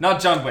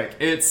 Not John Wick.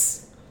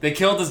 It's they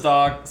killed his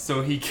dog,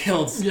 so he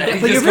kills. Yeah, he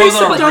but just you're goes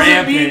on a it doesn't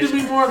rampage. need to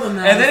be more than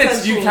that. And then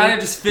it's you kind of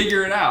just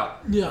figure it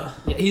out. Yeah.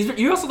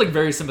 You're also like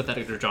very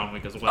sympathetic to John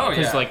Wick as well. Oh,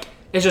 Because yeah. like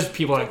it's just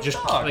people like just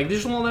dog. like they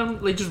just won't let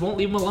him, they just won't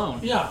leave him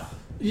alone. Yeah.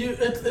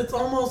 It's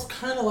almost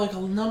kind of like a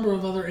number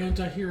of other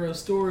anti-hero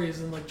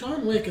stories, and like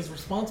John Wick is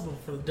responsible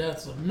for the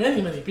deaths of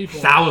many people.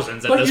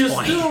 Thousands at But this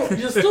point.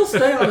 you still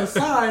stay on his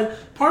side.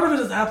 Part of it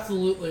is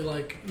absolutely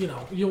like,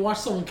 you watch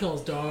someone kill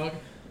his dog,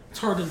 it's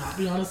hard to not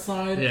be on his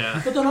side.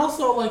 Yeah. But then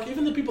also, like,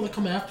 even the people that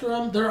come after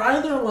him, they're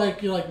either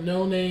like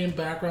no-name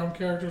background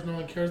characters no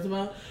one cares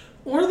about,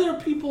 or they're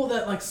people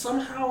that like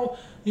somehow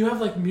you have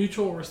like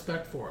mutual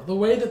respect for. The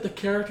way that the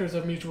characters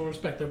have mutual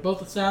respect. They're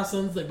both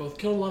assassins. They both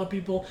kill a lot of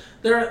people.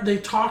 They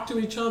talk to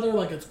each other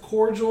like it's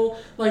cordial.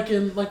 Like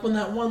when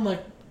that one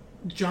like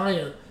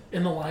giant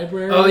in the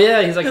library. Oh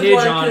yeah, he's like, is hey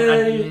like, John,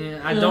 hey,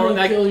 I don't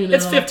like kill you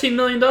it's now. $15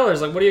 million. Like,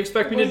 what do you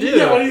expect me to do?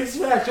 Yeah, what do you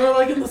expect? Or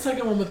like in the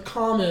second one with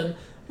Common,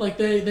 like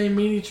they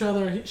meet each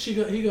other.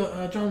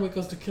 John Wick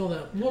goes to kill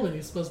that woman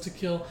he's supposed to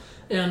kill,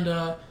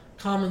 and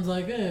Common's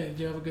like, hey,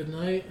 do you have a good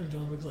night? And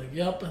John Wick's like,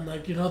 yep. And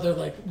like they're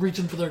like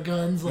reaching for their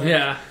guns. Like,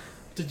 Yeah.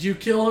 did you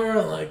kill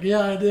her? Like,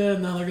 yeah, I did.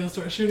 And now they're gonna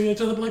start shooting each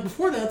other. But like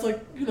before that, it's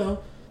like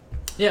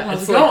Yeah,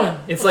 how's it's it like going?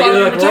 it's I like thought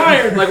you like,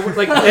 retired.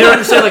 like they don't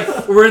understand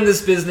like we're in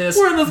this business.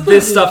 We're in this This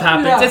business, stuff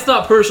happens. yeah. It's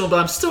not personal, but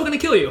I'm still gonna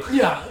kill you.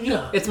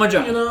 yeah. It's my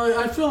job.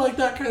 I feel like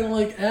that kind of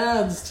like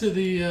adds to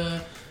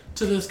the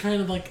to this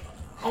kind of like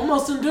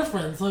almost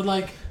indifference.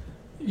 Like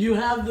you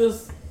have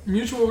this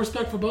mutual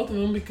respect for both of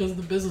them because of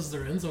the business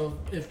they're in. So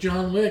if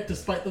John Wick,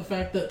 despite the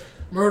fact that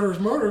murder is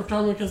murder, if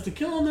John Wick has to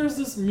kill him, there's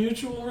this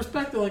mutual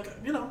respect. They're like,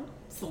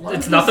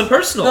 It's nothing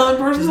personal. Nothing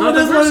personal. It's nothing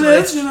It is what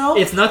personal. it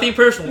is, It's nothing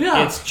personal.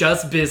 Yeah. It's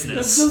just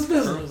business. It's just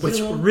business.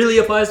 Which really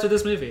applies to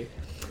this movie.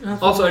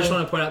 Absolutely. Also, I just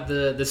want to point out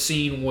the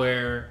scene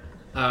where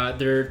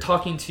they're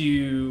talking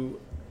to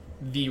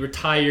the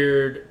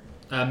retired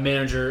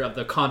manager of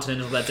the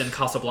Continental that's in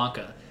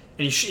Casablanca,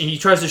 and he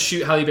tries to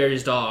shoot Halle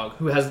Berry's dog,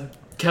 who has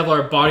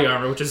Kevlar body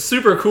armor, which is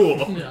super cool.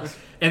 Yeah.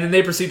 And then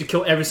they proceed to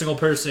kill every single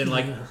person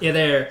in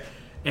there.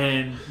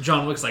 And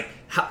John Wick's like,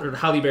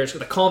 Halle Berry's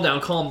like, calm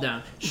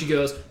down. She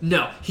goes,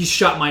 no, he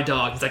shot my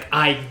dog. He's like,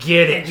 I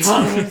get it.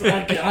 John Wick's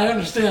like, I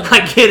understand.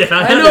 I get it.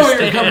 I know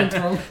where you're understand.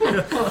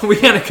 coming from.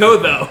 We had a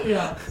code though.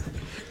 Yeah.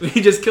 We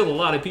just killed a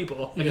lot of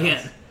people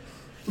again.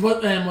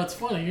 What's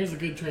funny, here's a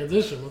good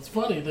transition. What's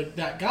funny,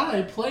 that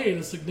guy played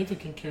a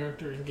significant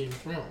character in Game of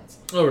Thrones.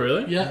 Oh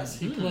really? Yes,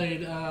 he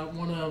played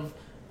one of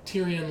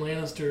Tyrion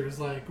Lannister's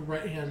like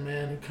right-hand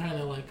man who kind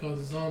of like goes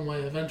his own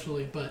way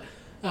eventually. But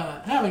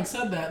having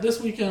said that,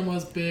 this weekend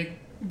was big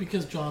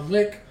because John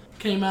Wick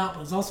came out, but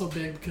it was also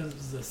big because it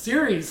was the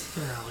series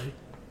finale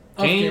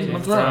of Game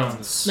of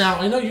Thrones. Now,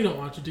 I know you don't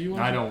watch it. Do you watch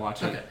it? I don't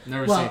watch it. Okay.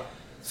 Never seen it.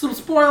 Some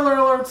spoiler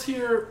alerts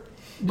here,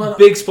 but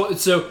Big spoiler.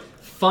 So,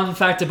 fun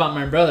fact about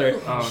my brother: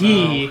 Oh,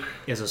 he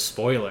is a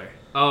spoiler.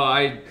 Oh,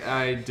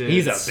 I did.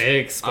 He's a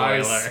big I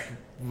spoiler.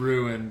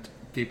 ruined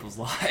people's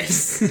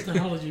lives. what the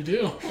hell did you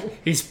do?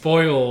 He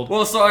spoiled.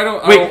 Well, so I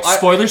don't. Wait, I,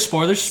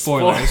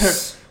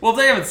 spoilers. Well,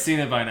 they haven't seen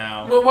it by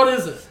now. Well, what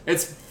is it?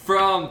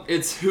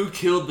 It's Who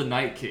Killed the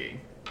Night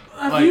King.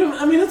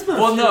 It's been.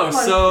 Well, no,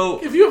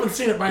 so if you haven't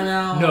seen it by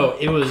now, No,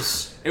 it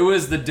was. it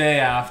was the day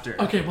after.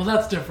 Okay, well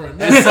that's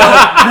different. And so,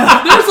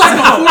 There's like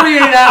a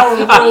 48-hour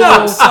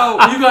rule. so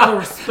You gotta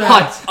respect.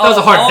 That was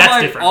a hard. all That's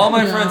my, different. All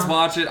my Yeah. friends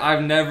watch it.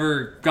 I've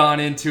never gone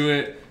into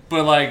it,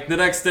 but like the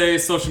next day,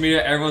 social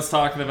media, everyone's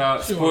talking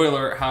about Sure.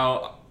 spoiler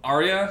how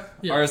Arya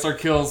Stark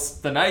kills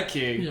the Night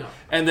King, Yeah.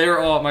 and they were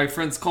all my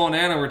friends Cole and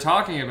Anna were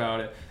talking about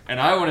it. And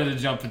I wanted to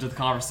jump into the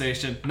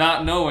conversation,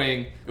 not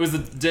knowing it was the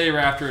day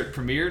after it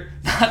premiered,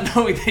 not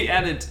knowing they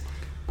hadn't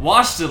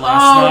watched it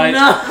last night.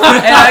 No.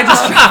 And I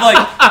just kept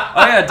like,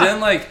 oh yeah, didn't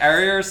like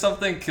Arya or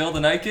something kill the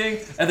Night King?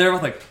 And they were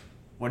both like,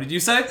 what did you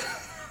say?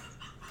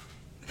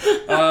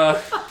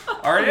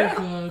 Arya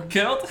God.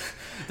 killed?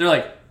 They're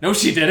like, no,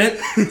 she didn't.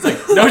 It's like,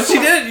 no, she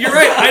didn't. You're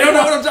right. I don't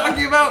know what I'm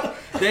talking about.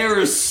 They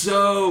were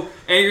so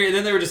angry, and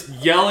then they were just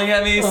yelling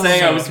at me,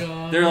 saying my I was.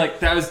 God. They're like,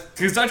 that was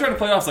because I tried to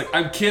play it off. It's like,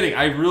 I'm kidding.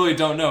 I really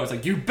don't know. It's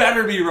like, you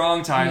better be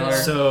wrong, Tyler.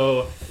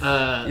 So,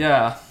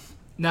 Yeah.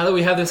 now that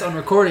we have this on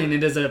recording,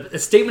 it is a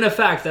statement of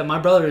fact that my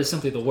brother is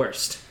simply the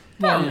worst.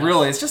 Not Yes.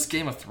 really. It's just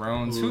Game of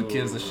Thrones. Who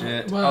gives a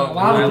shit? Well, a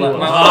lot of am I people-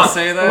 allowed to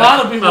say that? A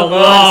lot of people. A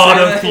lot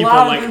of A people,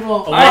 lot of like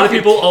people- a lot I of could-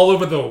 people all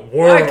over the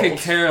world. I could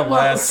care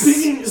less.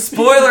 speaking-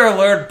 Spoiler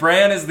alert: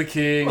 Bran is the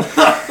king.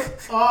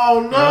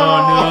 Oh no!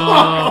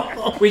 Oh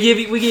no! We gave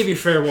you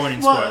fair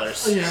warning Well,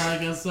 spoilers. yeah,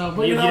 I guess so.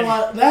 But you You know get-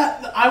 what?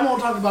 That I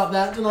won't talk about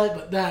that tonight.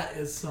 But that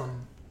is some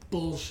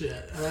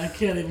bullshit, and I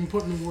can't even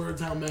put into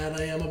words how mad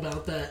I am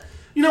about that.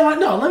 You know what?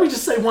 No, let me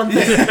just say one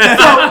thing. So,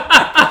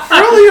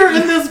 earlier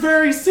in this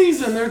very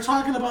season, they're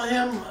talking about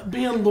him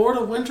being Lord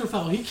of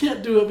Winterfell. He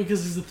can't do it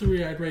because he's a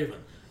three-eyed raven,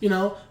 you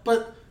know?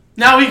 But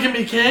now he can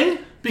be king?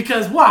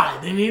 Because why?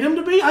 They need him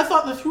to be? I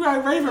thought the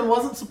three-eyed raven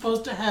wasn't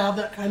supposed to have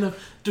that kind of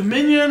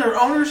dominion or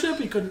ownership.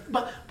 He couldn't,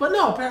 but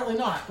no, apparently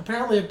not.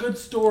 Apparently a good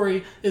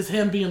story is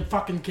him being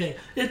fucking king.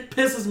 It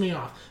pisses me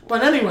off.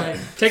 But anyway,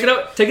 Take it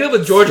up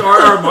with George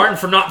R.R. Martin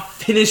for not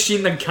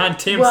finishing the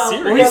goddamn Well,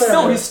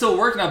 series. He's still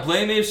working. I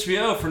blame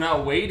HBO for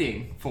not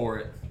waiting for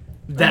it.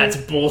 That's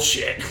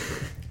bullshit.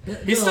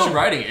 He's still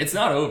writing it. It's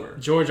not over.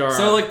 George R.R.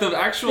 So like the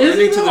actual is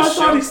he ending to though? the I thought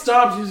show. he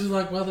stopped. He's just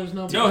like, well, there's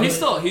no. No, he's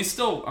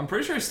still. I'm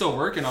pretty sure he's still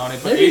working on it.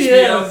 But Maybe he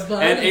HBO is,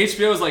 but- and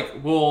HBO is like,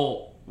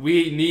 well,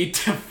 we need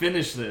to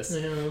finish this.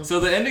 Yeah.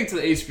 So the ending to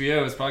the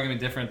HBO is probably gonna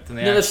be different than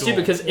the No, actual. that's stupid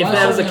because if Well,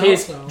 that was the I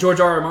case, hope so. George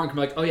R.R. Martin could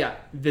be like, "Oh yeah,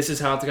 this is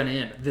how it's gonna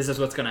end. This is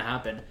what's gonna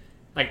happen."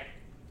 Like,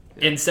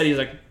 instead he's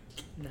like,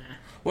 "Nah."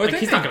 Well, I Like,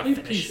 think he's not they- gonna He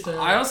finish. pieced it.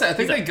 I honestly, I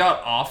think they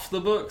got off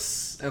the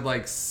books at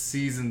like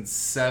season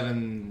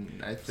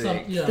 7. I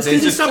think yeah. It's they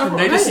 'cause he just stopped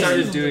they just writing. started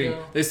Seasons doing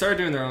ago. they started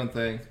doing their own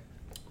thing.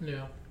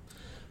 Yeah.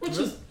 Which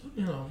is,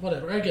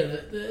 whatever. I get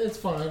it. It's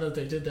fine that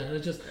they did that.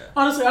 It just,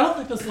 honestly, I don't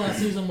think this last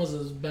season was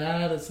as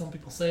bad as some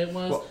people say it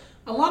was. Well-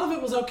 A lot of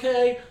it was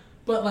okay,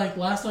 but like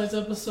last night's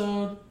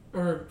episode,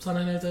 or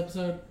Sunday night's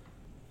episode,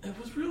 it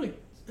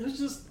was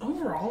just,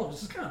 overall, it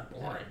was just kind of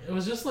boring. It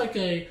was just like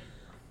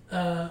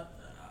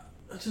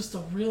just a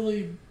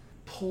really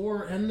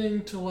poor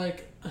ending to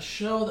like a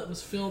show that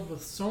was filled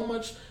with so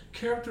much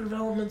character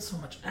development, so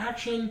much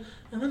action,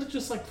 and then it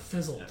just like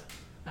fizzled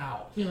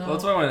out, you know? Well,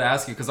 that's what I wanted to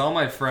ask you because all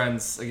my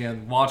friends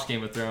again watch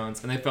Game of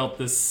Thrones and they felt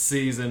this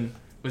season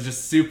was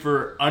just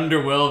super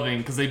underwhelming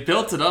because they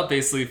built it up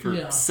basically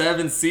for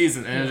 7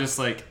 seasons and it was just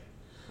like,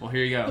 well,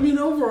 here you go. I mean,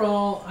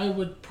 overall, I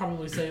would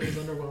probably say it was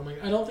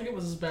underwhelming. I don't think it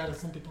was as bad as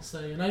some people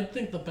say, and I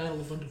think the Battle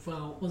of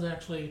Winterfell was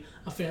actually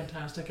a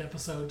fantastic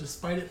episode,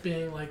 despite it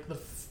being like the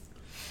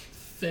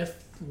 5th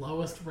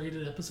lowest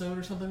rated episode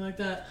or something like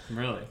that.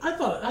 Really? I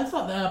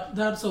thought that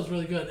episode's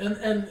really good,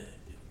 and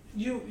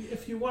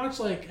if you watch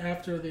like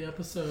after the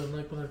episode,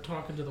 like when they're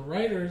talking to the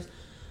writers,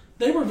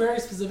 they were very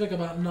specific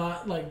about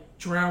not like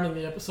drowning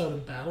the episode in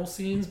battle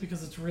scenes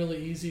because it's really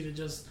easy to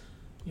just,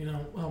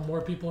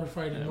 more people are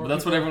fighting. Yeah, more but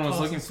that's what people everyone was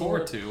tossing looking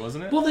forward swords. to,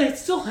 wasn't it? Well, they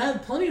still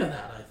had plenty of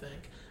that, I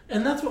think,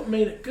 and that's what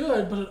made it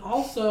good. But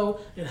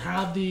it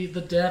had the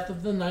death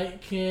of the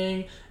Night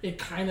King.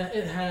 It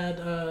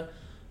had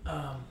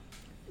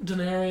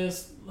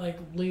Daenerys like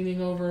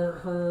leaning over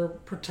her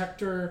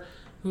protector,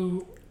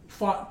 who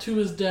fought to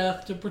his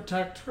death to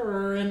protect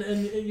her, and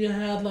you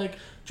had like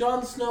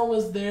Jon Snow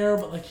was there,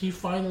 but like he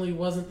finally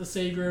wasn't the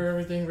savior of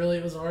everything. Really,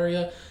 it was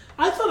Arya.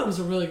 I thought it was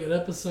a really good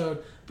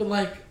episode, but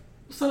like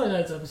Sunday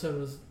night's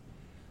episode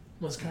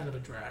was kind of a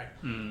drag.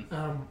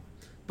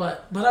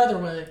 But either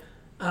way,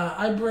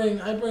 I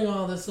bring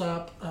all this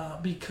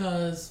up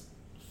because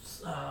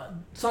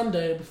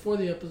Sunday before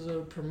the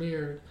episode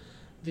premiered,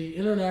 the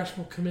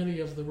International Committee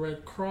of the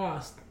Red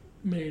Cross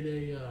made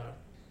a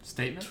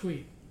Statement?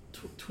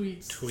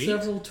 tweets,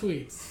 several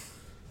tweets.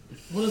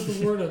 What is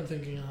the word I'm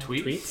thinking of?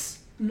 Tweets?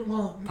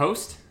 Well,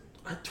 Post?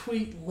 a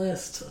tweet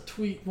list, a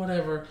tweet,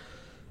 whatever.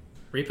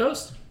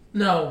 Repost?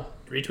 No,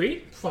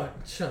 Retweet? fuck,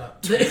 shut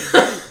up.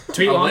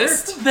 Tweet A longer?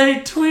 list? They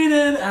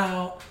tweeted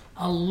out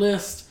a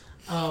list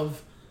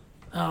of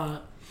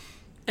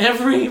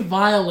every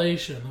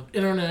violation of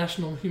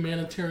international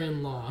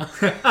humanitarian law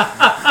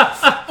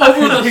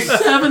over the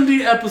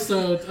 70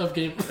 episodes of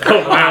Game of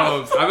Thrones. Oh,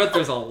 wow. I bet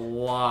there's a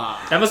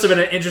lot. That must have been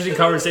an interesting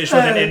conversation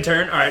with an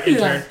intern. All right,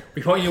 intern. Yeah.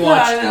 We want you to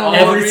watch I know.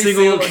 every Every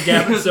single single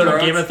Game of episode of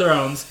Thrones. Game of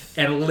Thrones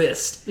and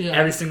list Yeah.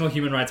 every single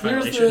human rights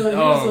Here's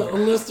violation. a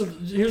list of,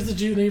 here's the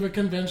Geneva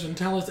Convention.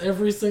 Tell us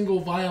every single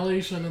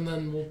violation and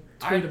then we'll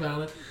tweet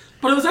about it.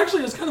 But it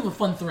was kind of a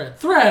fun thread.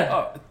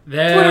 Oh,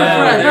 There, Twitter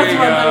thread. there That's you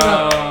what I'm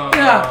thinking go. of.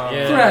 Yeah,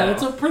 Yeah. thread.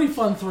 It's a pretty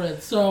fun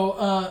thread.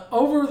 So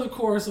over the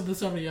course of the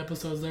 70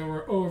 episodes, there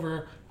were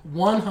over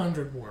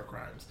 100 war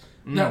crimes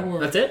that were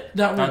That's it?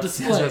 that were That's-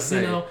 displayed. I was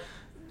gonna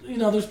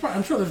say.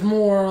 I'm sure there's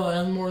more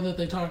and more that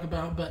they talk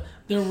about, but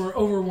there were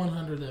over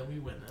 100 that we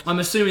witnessed. I'm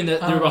assuming that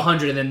there were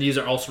 100 and then these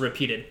are also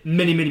repeated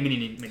many, many,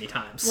 many, many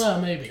times.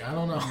 Well, maybe I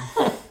don't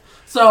know.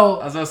 So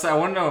I was gonna say, I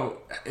want to know,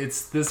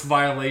 it's this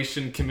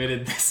violation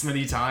committed this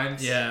many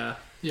times? Yeah.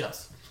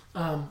 yes,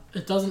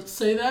 it doesn't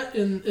say that,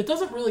 and it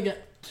doesn't really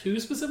get too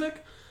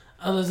specific,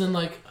 other than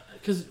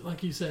because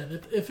like you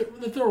said,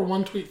 if there were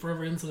one tweet for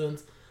every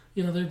incident,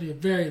 there'd be a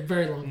very,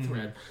 very long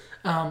thread.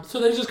 So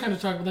they just kind of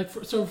talk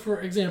for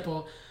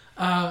example,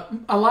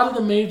 a lot of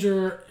the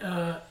major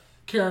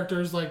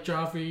characters like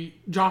Joffrey,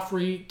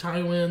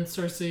 Tywin,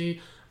 Cersei,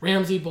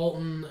 Ramsay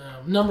Bolton,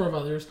 a number of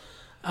others,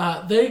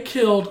 they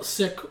killed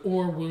sick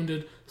or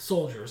wounded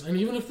soldiers, and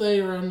even if they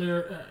are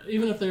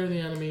the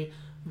enemy,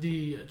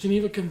 the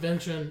Geneva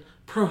Convention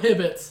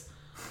prohibits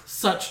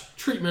such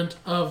treatment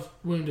of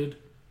wounded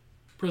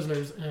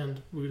prisoners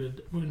and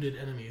wounded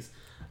enemies.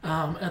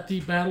 At the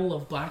Battle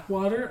of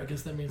Blackwater, I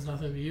guess that means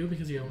nothing to you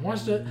because you haven't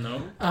watched it.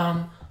 No.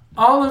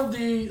 all of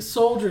the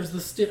soldiers,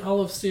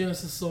 all of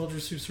Stannis'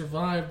 soldiers who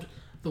survived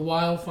the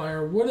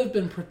wildfire would have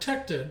been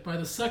protected by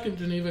the Second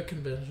Geneva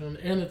Convention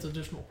and its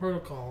additional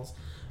protocols,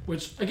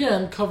 which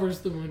again covers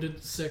the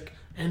wounded, sick,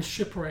 and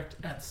shipwrecked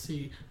at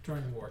sea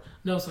during war.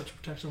 No such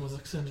protection was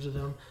extended to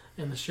them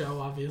in the show,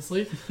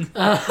 obviously.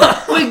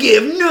 We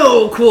give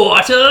no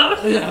quarter.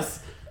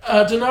 Yes.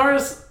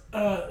 Daenerys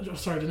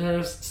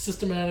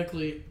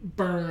systematically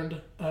burned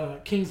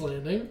King's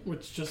Landing,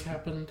 which just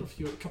happened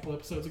a couple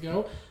episodes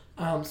ago.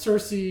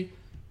 Cersei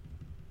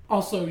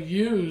also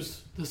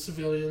used the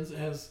civilians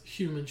as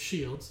human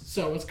shields,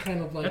 so it's kind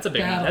of like That's a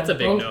big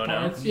both no-no.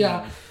 parts.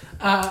 Yeah.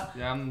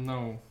 I'm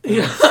no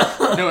Yeah.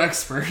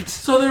 expert.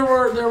 So there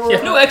were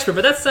Yeah, no expert,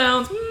 but that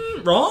sounds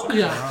wrong.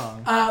 Yeah.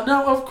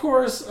 Now, of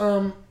course,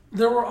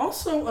 there were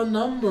also a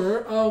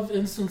number of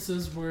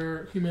instances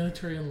where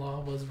humanitarian law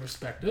was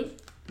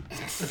respected.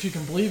 If you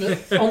can believe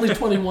it. Only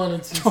 21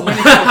 instances. They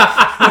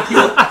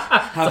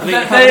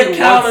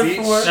accounted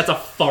for. That's a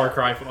far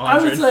cry from I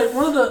would 100. say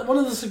one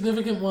of the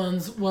significant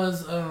ones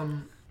was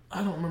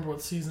I don't remember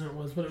what season it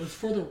was, but it was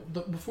for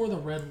before the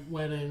Red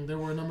Wedding. There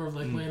were a number of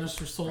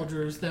Lannister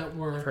soldiers that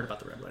were. I've heard about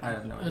the Red Wedding. I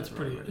have no idea. It's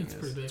pretty big.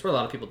 That's where a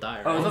lot of people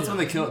die. Oh, Right? that's when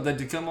they kill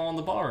them all in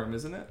the ballroom,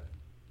 isn't it?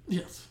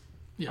 Yes.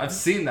 Yeah. I've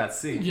seen that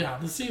scene. Yeah,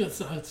 the scene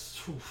it's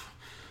oof.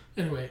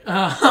 Anyway,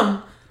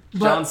 Jon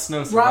but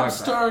Snow survived Robb that.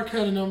 Stark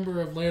had a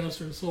number of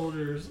Lannister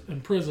soldiers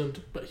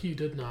imprisoned, but he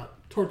did not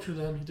torture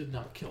them. He did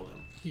not kill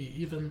them. He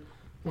even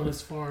went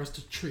as far as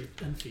to treat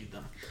and feed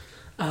them.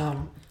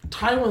 Tywin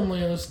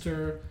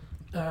Lannister,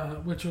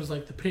 which was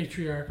like the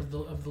patriarch of the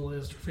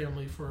Lannister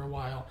family for a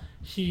while,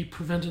 he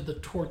prevented the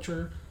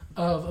torture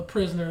of a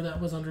prisoner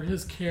that was under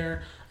his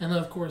care, and then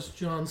of course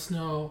Jon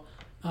Snow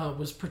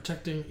was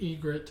protecting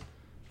Ygritte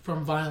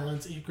from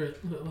violence.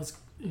 Ygritte was,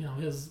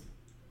 his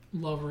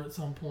lover at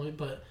some point,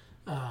 but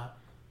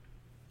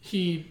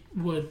he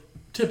would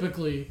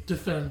typically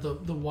defend the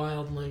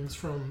wildlings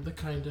from the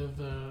kind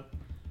of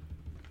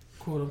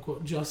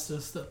quote-unquote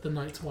justice that the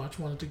Night's Watch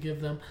wanted to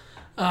give them.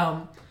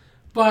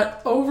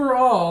 But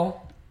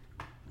overall,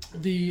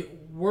 the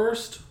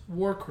worst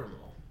war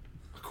criminal,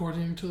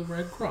 according to the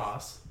Red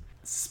Cross...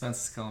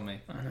 Suspense is killing me.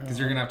 Because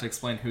you're going to have to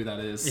explain who that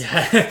is.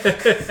 Yeah.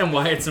 And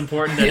why it's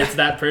important that it's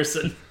that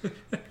person.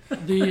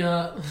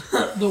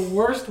 The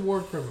worst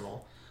war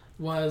criminal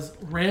was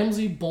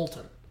Ramsay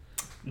Bolton.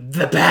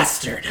 The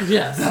bastard.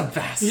 Yes. The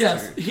bastard.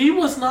 Yes. He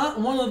was not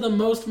one of the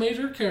most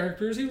major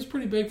characters. He was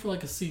pretty big for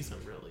like a season,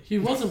 really. He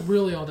wasn't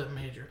really all that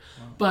major.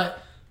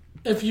 But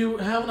if you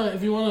want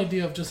an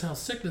idea of just how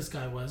sick this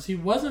guy was, he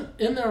wasn't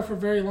in there for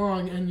very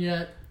long, and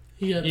yet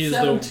he had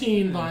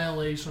 17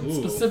 violations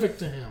specific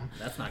to him.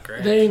 That's not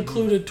great. They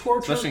included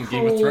torture, Especially in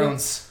Game of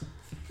Thrones.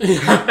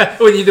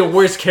 When you're the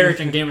worst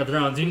character in Game of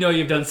Thrones, you know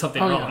you've done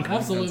something wrong. Yeah,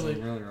 absolutely.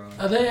 Really wrong.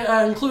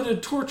 They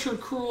included torture,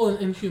 cruel, and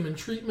inhuman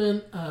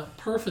treatment,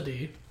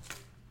 perfidy.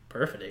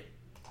 Perfidy.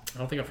 I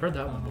don't think I've heard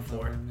that one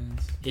before.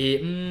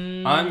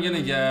 I'm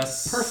gonna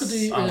guess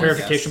Perfidy is...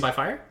 Purification by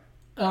fire?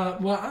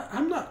 Well,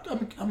 I'm not.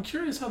 I'm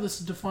curious how this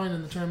is defined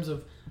in the terms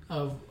of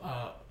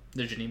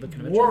The Geneva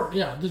Convention? war.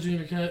 Yeah, the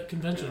Geneva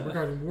Convention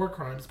regarding war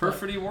crimes.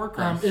 Perfidy, war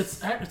crimes.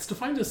 It's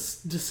defined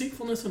as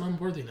deceitfulness and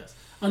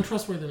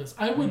untrustworthiness.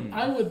 I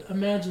would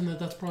imagine that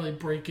that's probably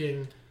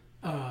breaking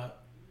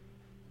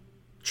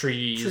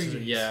Treaties.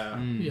 Yeah.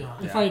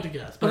 if I had to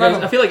guess. But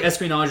Because I feel like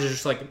espionage is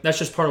just like, that's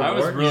just part of I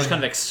was war. You really- just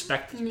kind of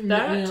expect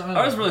that.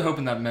 I was really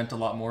hoping that meant a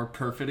lot more.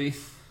 Perfidy.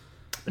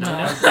 No.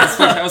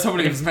 I was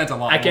hoping it was meant a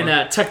lot I can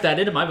more. tuck that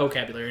into my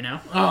vocabulary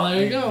now. Oh,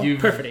 there you go.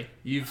 Perfidy.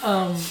 You've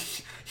So-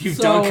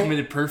 done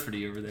committed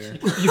perfidy over there.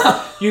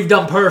 You've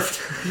done perfed.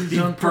 You've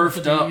You've done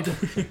perfed up.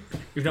 perfidied.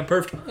 You've done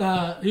perfed.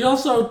 He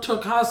also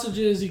took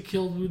hostages. He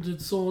killed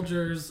wounded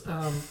soldiers.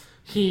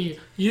 He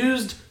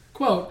used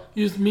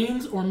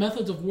means or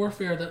methods of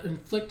warfare that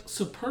inflict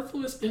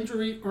superfluous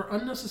injury or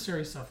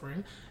unnecessary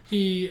suffering.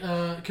 He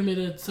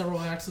committed several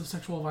acts of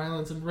sexual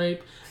violence and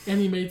rape, and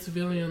he made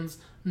civilians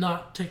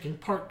not taking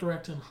part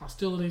direct in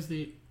hostilities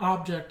the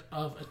object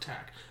of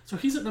attack. So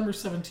he's at number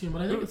 17,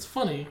 but I think it's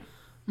funny,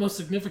 most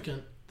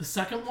significant. The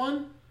second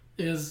one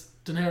is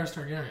Daenerys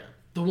Targaryen.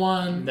 The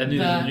one That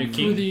new king.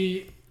 through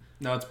the...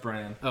 No, it's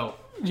Bran. Oh.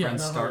 Yeah, Bran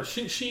no, Stark.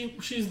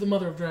 she's the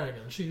mother of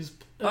dragons. She's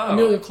Oh.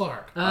 Emilia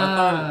Clarke. I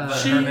thought that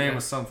She- her name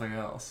was something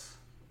else.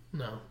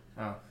 No.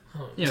 Oh.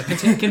 Yeah,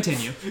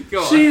 continue.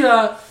 Go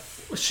on.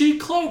 She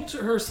cloaked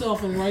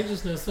herself in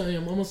righteousness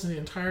almost in the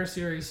entire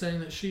series,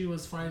 saying that she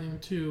was fighting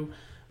to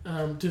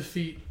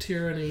defeat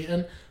tyranny.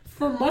 And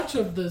for much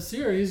of the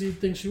series, you'd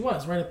think she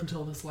was, right up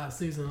until this last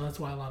season. And that's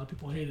why a lot of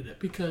people hated it,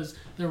 because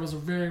there was a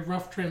very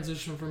rough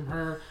transition from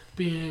her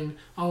being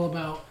all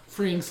about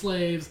freeing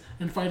slaves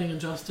and fighting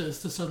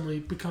injustice to suddenly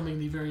becoming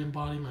the very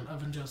embodiment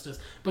of injustice.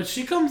 But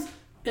she comes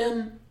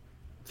in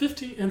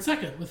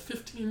second with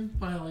 15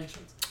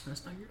 violations.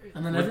 That's not great.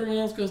 And then everyone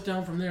else goes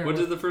down from there. What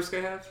with did the first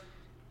guy have?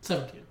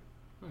 17.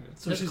 Okay.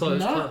 So That's she's close,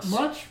 not close.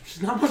 much.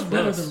 She's not much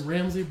better Close. than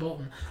Ramsay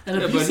Bolton. And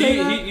Yeah, if you but say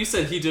that, you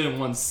said he did in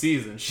one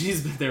season.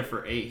 She's been there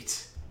for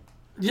 8.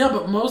 Yeah,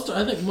 but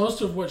I think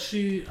most of what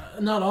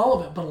not all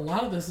of it, but a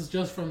lot of this is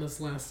just from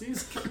this last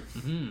season.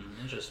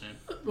 Interesting.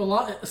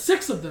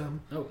 6 of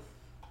them Oh.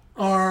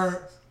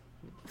 are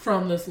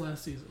from this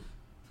last season.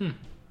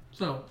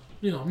 So,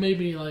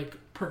 maybe like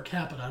per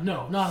capita.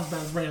 No, not as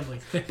bad as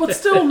Rambling. But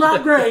still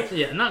not great.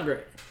 Yeah, not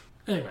great.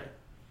 Anyway,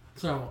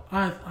 so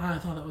I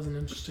thought that was an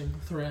interesting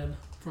thread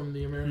from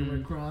the American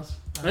Red Cross.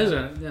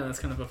 That's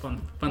kind of a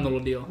fun little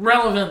deal.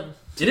 Relevant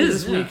to It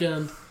is, this yeah.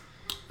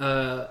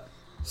 weekend.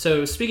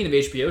 So speaking of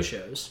HBO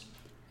shows,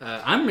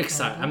 I'm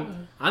excited.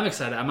 I'm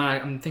excited.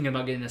 I'm thinking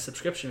about getting a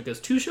subscription because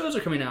 2 shows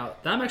are coming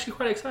out that I'm actually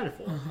quite excited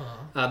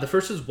for. The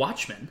first is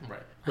Watchmen, Right.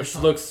 which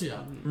looks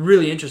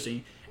really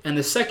interesting, and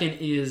the second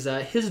is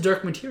His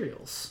Dark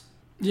Materials,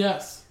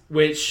 Yes.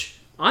 which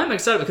I'm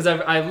excited because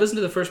I've listened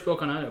to the first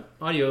book on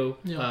audiobook.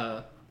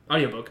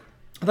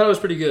 I thought it was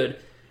pretty good,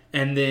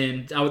 and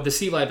then with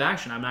the live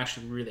action, I'm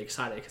actually really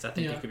excited because I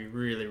think it could be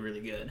really,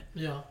 really good.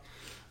 Yeah.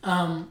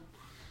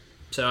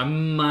 So I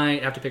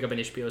might have to pick up an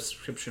HBO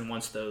subscription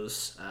once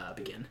those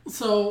begin.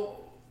 So,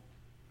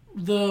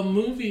 the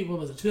movie, what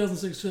was it,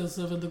 2006,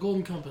 2007, The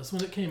Golden Compass,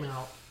 when it came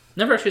out.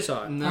 Never actually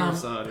saw it. Never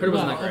saw it. Heard it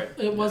wasn't that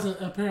great. It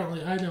wasn't,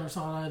 apparently, I never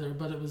saw it either,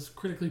 but it was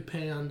critically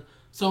panned,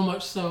 so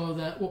much so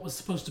that what was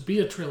supposed to be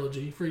a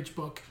trilogy for each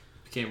book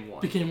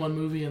Became one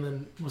movie and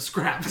then was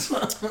scrapped.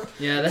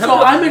 Yeah,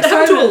 I'm excited.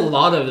 happened to a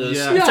lot of those.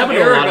 Yeah. It's happened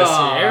to a lot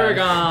of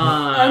Aragon.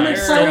 I'm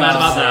excited. Still mad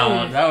about to that see-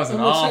 one. That was an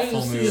I'm excited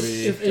awful to see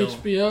movie. If Still.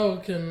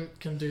 HBO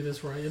can do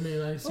this right. I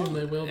mean, I assume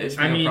they will. HBO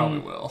Be. I mean- probably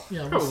will. Yeah,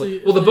 we'll Probably.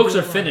 see. Well, the if they books do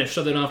are it right. finished,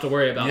 so they don't have to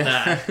worry about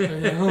Yeah. that.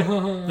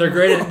 Yeah.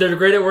 They're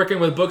great at working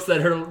with books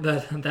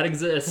that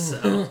exist.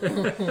 So.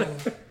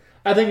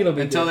 I think it'll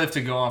be Until good. they have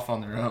to go off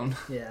on their own.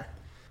 Yeah.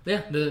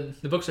 The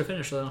books are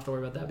finished, so they don't have to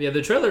worry about that. But yeah,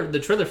 the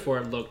trailer for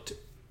it looked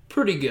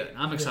pretty good.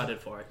 I'm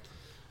excited for it.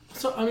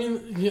 So, I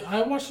mean, yeah,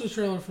 I watched the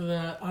trailer for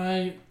that.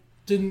 I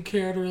didn't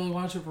care to really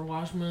watch it for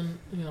Watchmen.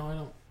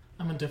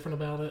 I'm indifferent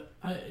about it.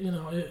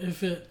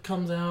 If it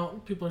comes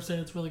out, people are saying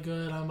it's really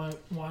good, I might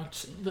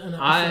watch an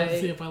episode to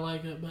see if I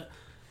like it, but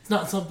it's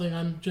not something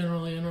I'm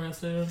generally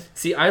interested in.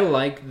 See, I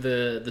like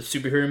the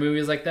superhero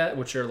movies like that,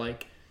 which are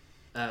like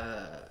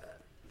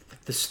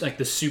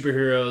the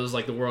superheroes,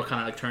 like the world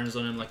kind of like turns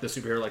on him, like the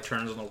superhero like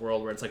turns on the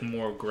world where it's like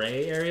more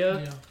gray area.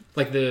 Yeah.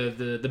 Like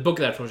the book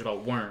that I told you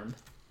about, Worm.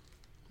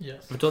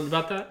 Yes. Have I told you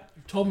about that?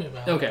 You told me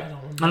about Okay. it. I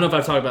don't know if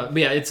I've talked about it,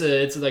 but yeah, it's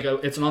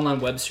an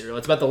online web serial.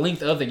 It's about the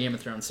length of the Game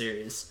of Thrones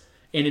series,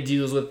 and it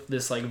deals with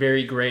this like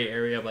very gray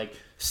area of like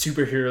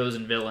superheroes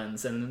and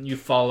villains, and you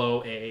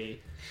follow a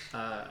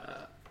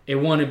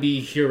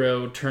wannabe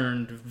hero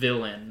turned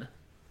villain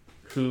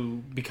who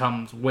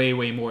becomes way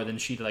more than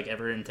she like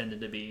ever intended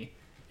to be,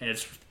 and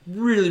it's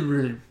really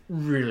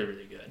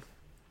really good.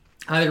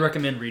 I highly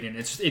recommend reading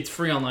it. It's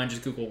free online.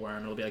 Just Google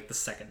Worm. It'll be like the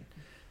second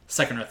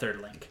or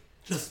third link.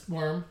 Just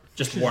Worm.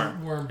 Just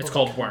Worm. It's book.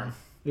 called Worm.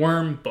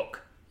 Worm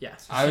book. Yeah.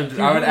 I would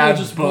People add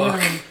just book.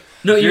 Worm.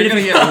 No, You're even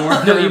gonna if you get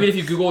Worm. no, even if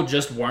you Google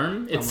just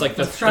Worm, it's like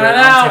the Let's third. try it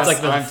out. It's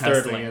like the I'm third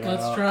testing link. it.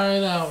 Let's try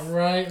it out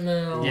right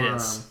now. It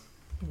is.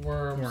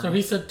 Worm. Worm. So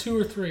he said 2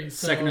 or 3.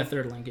 So, Second or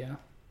third link, yeah.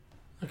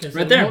 Okay, so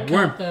Right there, we'll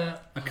Worm. count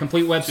that. A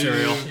complete web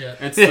serial. Shit.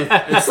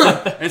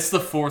 It's the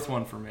fourth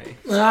one for me.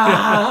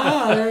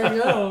 There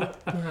you go.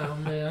 Oh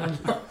man.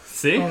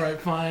 See? All right,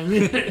 fine.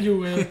 You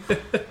win.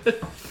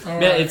 All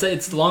right. Yeah,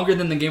 it's longer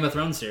than the Game of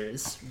Thrones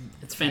series.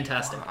 It's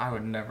fantastic. I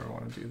would never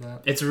want to do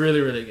that. It's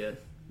really good.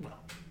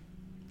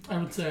 I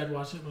would say I'd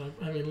watch it, but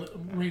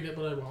read it,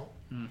 but I won't.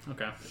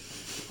 Okay.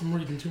 I'm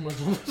reading too much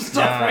other stuff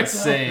Yeah, right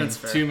same. That's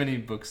fair. Too many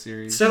book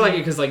series. So like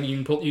because like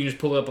you can just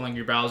pull it up on like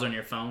your browser on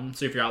your phone.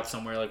 So if you're out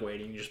somewhere like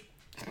waiting, you just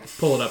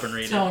pull it up and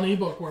read That's how it. an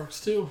ebook works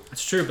too.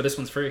 It's true, but this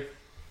one's free.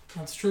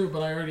 That's true,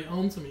 but I already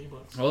own some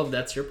ebooks. Well,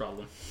 that's your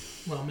problem.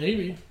 Well,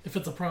 maybe if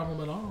it's a problem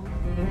at all.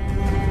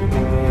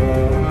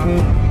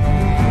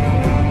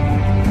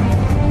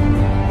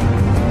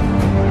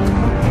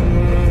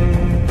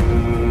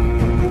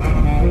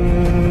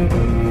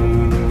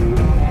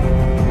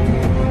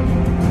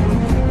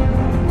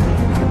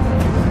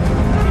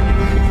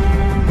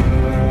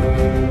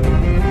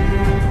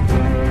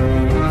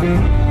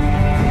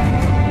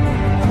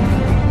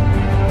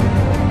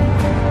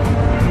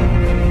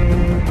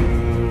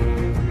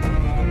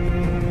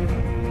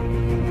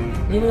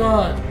 Moving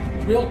on.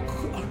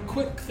 A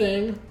quick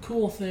thing,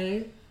 cool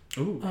thing.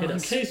 Ooh, hit In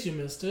us. case you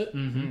missed it,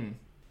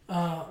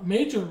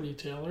 major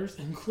retailers,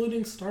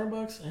 including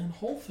Starbucks and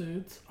Whole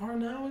Foods, are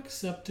now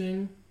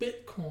accepting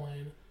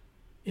Bitcoin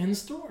in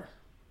store.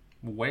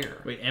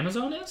 Where? Wait,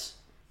 Amazon is?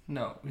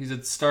 No, he's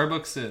at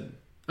Starbucks in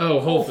Oh,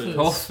 Whole Whole Foods. Foods.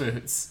 Whole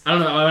Foods. I don't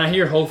know. When I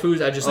hear Whole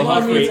Foods, I just Oh,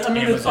 like Well, equate I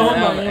mean, it's Amazon. owned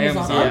by Yeah,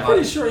 Amazon. Amazon. I'm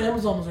pretty sure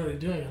Amazon was already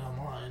doing it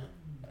online.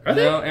 Are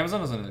they? No,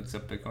 Amazon doesn't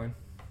accept Bitcoin.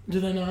 Do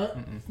they not?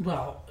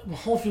 Well,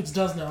 Whole Foods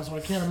does now, so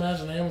I can't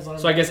imagine Amazon.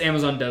 So I guess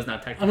Amazon does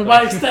not technically. I mean,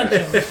 by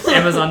extension.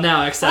 Amazon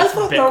now I accepts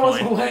thought there was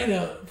a Bitcoin. way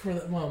to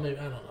well, maybe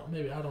I don't know.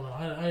 Maybe I don't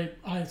know.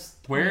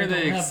 Where are don't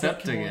they have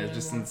accepting Bitcoin it?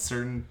 Just in anymore.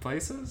 certain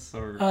places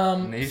or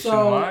Um,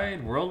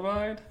 nationwide,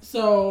 worldwide?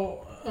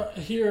 So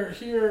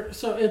here,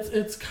 so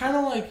it's kind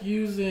of like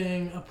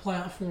using a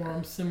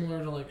platform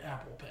similar to like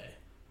Apple Pay,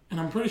 and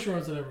I'm pretty sure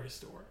it's at every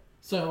store.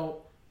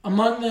 So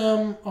among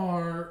them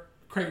are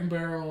Crate and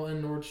Barrel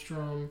and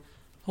Nordstrom,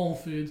 Whole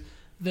Foods.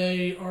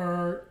 They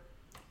are.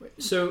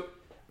 So,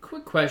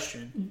 quick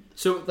question.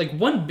 So, like,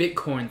 one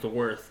Bitcoin's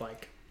worth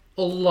like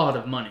a lot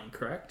of money,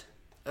 correct?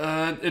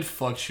 It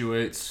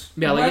fluctuates.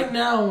 Yeah, Right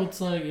now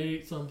it's like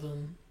 8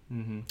 something.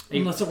 Mm-hmm.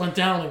 Unless it went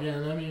down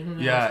again. I mean, who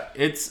knows? Yeah,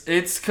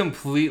 it's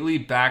completely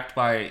backed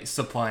by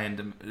supply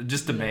and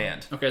just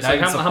demand. Okay, so Not like,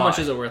 even how supply. much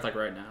is it worth like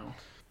right now?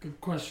 Good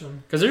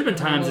question. Because there's been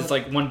times it's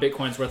like one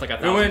Bitcoin's worth like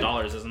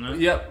 $1,000, isn't it?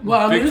 Yep.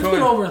 Well, I mean, it's been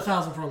Bitcoin- over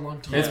 1,000 for a long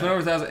time. It's been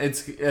over 1,000.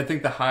 I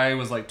think the high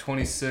was like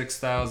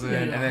 26,000, Yeah.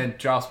 and then it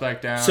drops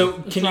back down.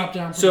 So It's can dropped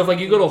you? down So if like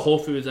pretty you go to Whole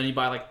Foods and you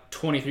buy like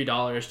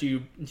 $23, do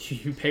you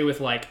pay with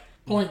like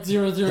 0.000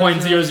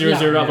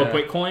 0.000 of a Yeah.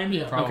 Bitcoin?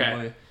 Yeah. probably.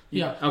 Okay.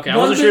 Yeah. Okay, I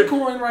One wasn't sure-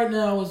 Bitcoin right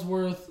now is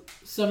worth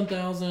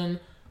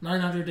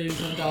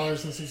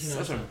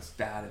 $7,989.69. Such a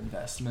bad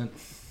investment.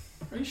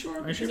 Are you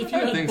sure? Are you sure? Because if you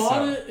I had think bought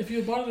so. it, if you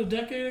had bought it a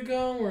decade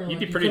ago, where You'd like,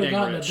 be you pretty could have dang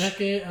gotten rich.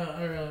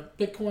 or a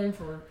Bitcoin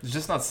for It's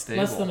just not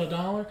stable. less than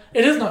 $1,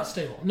 it is not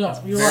stable. No,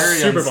 you're Very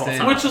right. Super Bowl unstable.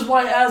 time. Which is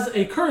why, as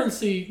a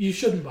currency, you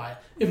shouldn't buy it.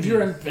 If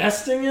you're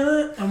investing in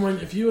it,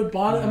 and if you had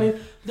bought it, I mean,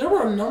 there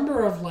were a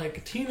number of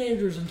like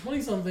teenagers and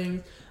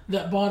 20-somethings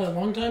that bought it a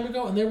long time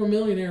ago, and they were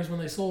millionaires when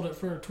they sold it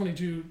for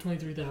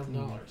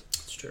 $23,000,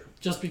 It's true.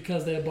 just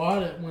because they had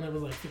bought it when it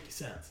was like 50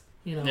 cents.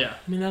 You know, Yeah.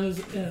 I mean, that is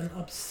an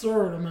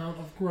absurd amount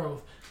of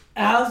growth.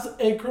 As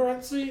a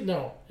currency,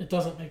 no, it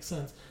doesn't make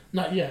sense.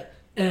 Not yet.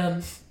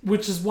 And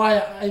which is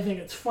why I think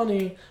it's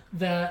funny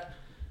that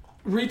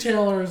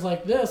retailers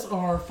like this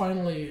are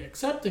finally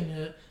accepting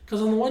it.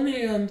 Because on the one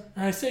hand,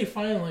 and I say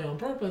finally on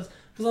purpose,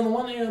 because on the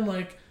one hand,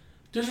 like,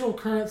 digital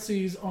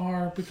currencies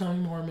are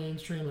becoming more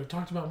mainstream. They're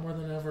talked about more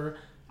than ever.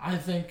 I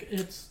think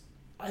it's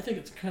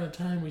kind of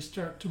time we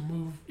start to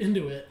move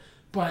into it.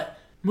 But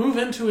move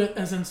into it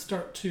as in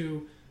start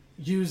to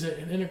use it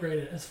and integrate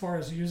it. As far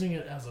as using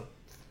it as a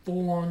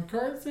full-on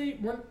currency,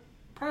 we're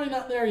probably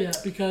not there yet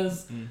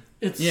because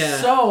it's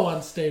so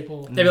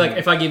unstable. They'd be like,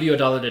 if I give you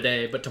 $1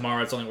 today, but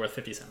tomorrow it's only worth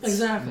 50 cents.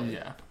 Exactly.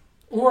 Yeah.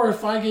 Or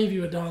if I gave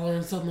you $1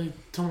 and suddenly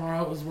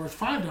tomorrow it was worth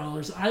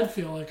 $5, I'd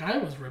feel like I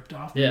was ripped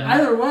off. Yeah.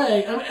 Either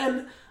way, I mean,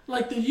 and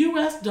like the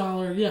U.S.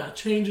 dollar,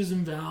 changes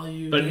in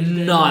value, But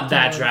day-to-day not with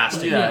that dollars.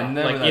 drastic. Yeah, Yeah.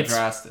 never Like, that it's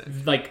drastic.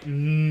 Like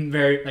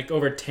very like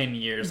over 10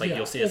 years, like Yeah,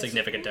 you'll see a it's-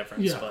 significant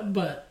difference. Yeah,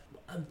 but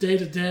day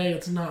to day,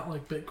 it's not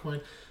like Bitcoin.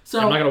 So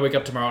I'm not gonna wake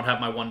up tomorrow and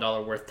have my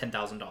 $1 worth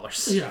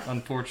 $10,000. yeah.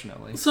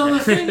 Unfortunately. So the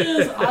thing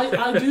is,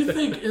 I do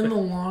think in the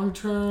long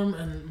term,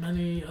 and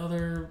many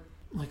other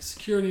like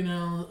security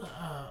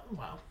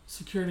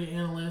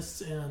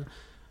analysts and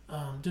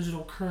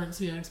digital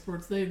currency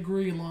experts, they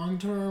agree long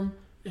term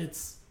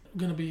it's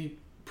going to be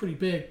pretty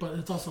big, but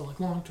it's also like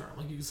long term.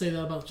 Like you can say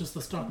that about just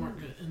the stock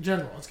market in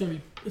general. It's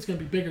going to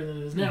be bigger than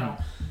it is now,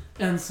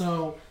 and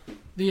so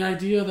the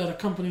idea that a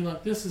company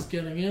like this is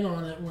getting in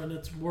on it when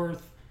it's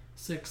worth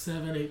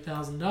 $6,000, $7,000,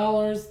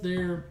 $8,000,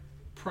 they're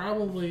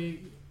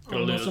probably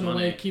Gonna almost lose in a way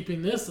money.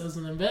 keeping this as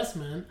an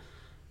investment.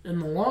 In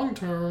the long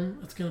term,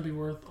 it's going to be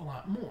worth a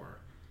lot more.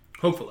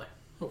 Hopefully.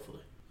 Hopefully,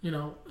 I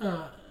mean,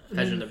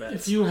 Hedging their bets.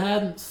 if you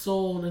hadn't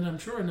sold, and I'm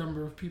sure a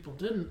number of people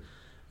didn't,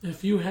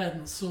 if you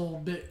hadn't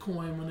sold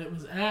Bitcoin when it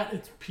was at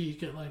its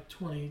peak at like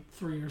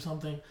 23 or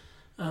something,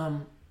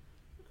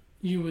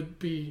 you would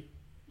be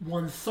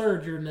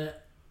 1/3 your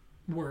net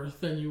worth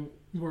than you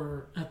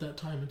were at that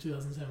time in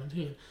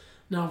 2017.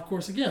 Now, of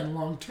course, again,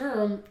 long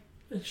term,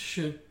 it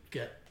should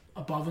get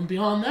above and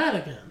beyond that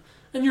again.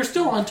 And you're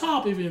still on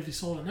top even if you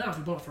sold it now. If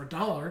you bought it for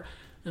 $1,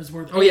 it's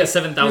worth. Oh yeah,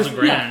 7,000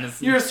 grand.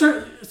 Yeah, you're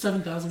certain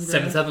 7,000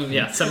 grand. 7,000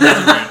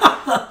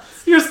 grand.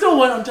 You're still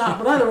way on top,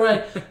 but either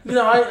way,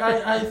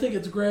 I think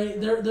it's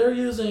great. They're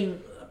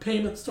using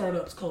payment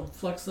startups called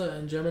Flexa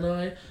and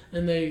Gemini,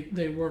 and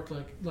they work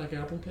like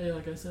Apple Pay,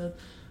 like I said.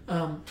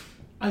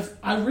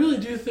 I really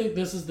do think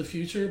this is the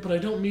future, but I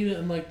don't mean it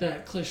in like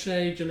that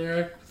cliche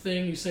generic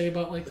thing you say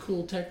about like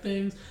cool tech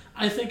things.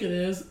 I think it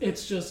is.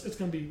 It's just it's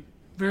going to be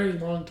very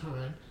long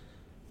time,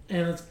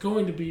 and it's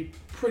going to be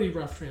pretty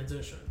rough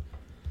transition.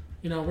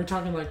 We're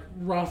talking like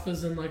rough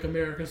as in like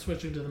America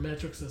switching to the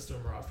metric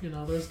system rough.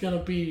 There's going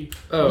to be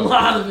a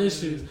lot of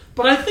issues.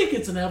 But I think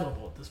it's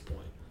inevitable at this point.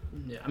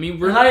 Yeah, I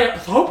mean, And I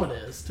hope it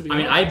is, to be I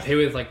mean, honest. I pay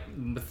with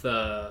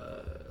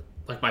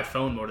my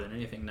phone more than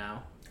anything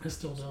now. I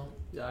still don't.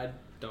 Yeah, I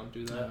don't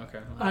do that. Okay.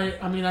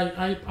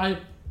 I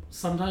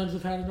sometimes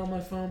have had it on my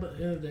phone, but at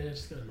the end of the day, I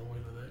just get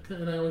annoyed with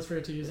it. And I always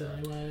forget to use it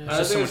anyway.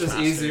 I think so it's much just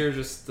faster. easier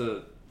just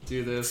to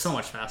do this. so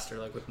much faster.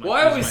 Like with my. Well, I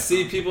using always my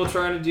see phone. people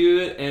trying to do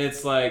it, and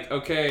it's like,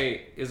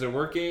 okay, is it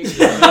working?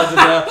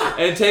 And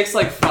it takes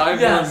like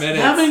 5 Yes, more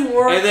minutes. having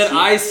worked And then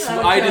I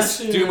at just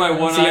cashier. do my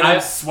one See, item, I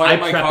swipe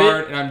my prep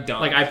card, it, and I'm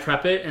done. Like I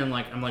prep it and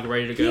like I'm like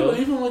ready to Yeah, go. but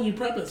even when you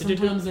prep it,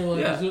 sometimes they're like,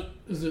 Yeah.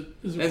 is it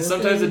And working?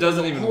 sometimes it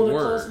doesn't even Hold it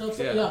work. close enough?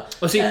 Yeah. Yeah.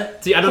 Well, see, And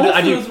I don't. Whole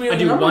I do. Foods, we I had a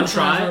do number one of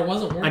times try. where it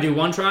wasn't I working. do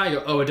one try. I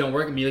go, oh, it don't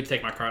work. Immediately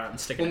take my card out and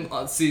stick it.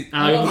 in. See,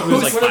 And I Well,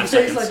 lose like when 5 it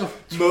seconds. takes like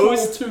a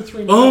Most- full 2-3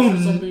 minutes Oh,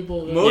 for some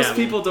people. most Yeah.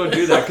 people don't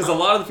do that because a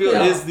lot of the people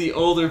Yeah. is the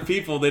older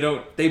people.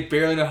 They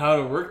barely know how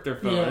to work their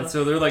phone, Yeah. and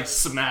so they're like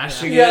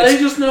smashing Yeah, it. they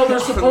just know they're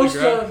on the supposed to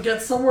ground.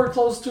 get somewhere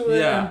close to it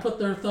Yeah. and put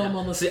their thumb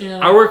on the See,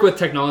 scanner. I work with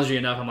technology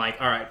enough. I'm like,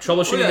 all right,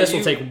 troubleshooting Well, yeah, this will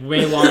you- take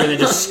way longer than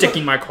just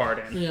sticking my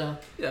card in. Yeah,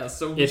 Yeah,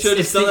 so we It's- should have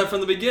it's done the- that from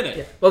the beginning.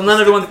 Yeah. Well, Just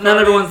stick the not card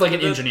everyone's in, like an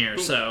put it- engineer,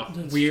 so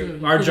That's we true.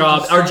 You our could've job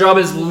just our job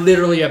is signed it.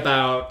 literally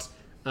about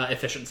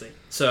efficiency.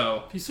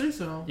 So if you say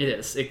so. it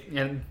is.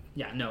 And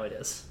yeah, no, it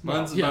is.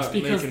 Mine's Yes, about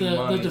because making the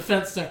money.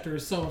 defense sector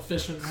is so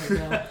efficient right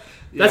now.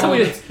 That's what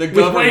we. The With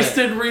government.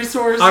 wasted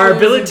resources, Our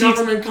ability to-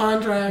 government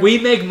contracts. We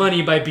make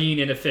money by being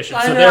inefficient,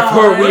 I so know,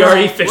 therefore we I are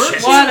know.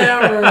 efficient.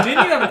 Whatever.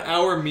 Didn't you have an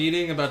hour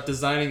meeting about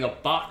designing a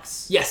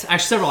box? Yes,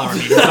 actually several hour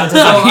meetings. About So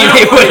I designing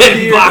don't a wanna wooden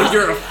hear box that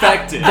you're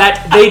affected.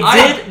 that they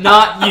I- did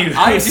not use.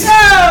 I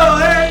No,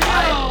 there you go.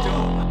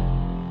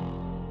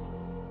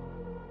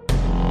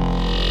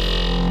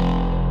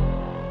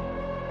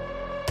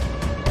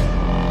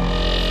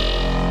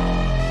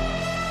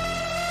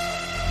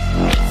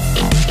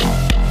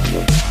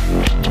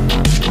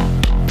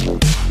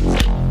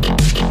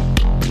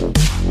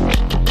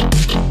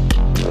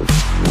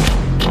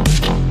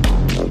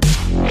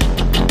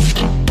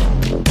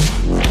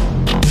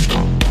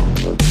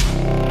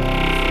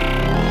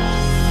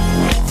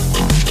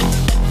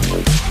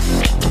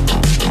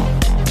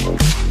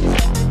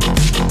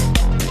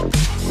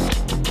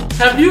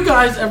 Have you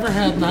guys ever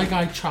had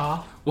Nagai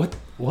Cha? What?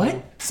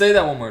 What? Say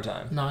that one more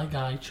time.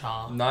 Nagai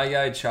Cha.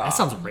 Nayai Cha. That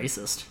sounds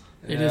racist.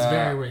 It is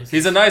very racist.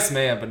 He's a nice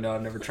man, but no,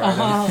 I've never tried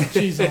him. Oh,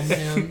 jeez, oh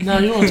man. Now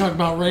you want to talk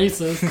about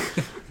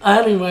racist.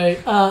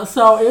 Anyway,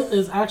 so it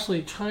is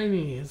actually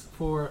Chinese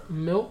for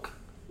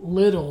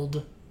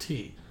milk-liddled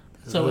tea.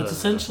 So it's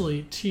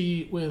essentially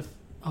tea with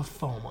a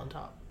foam on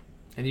top.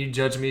 And you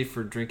judge me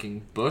for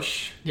drinking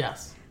Bush?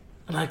 Yes.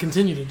 And I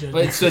continue to judge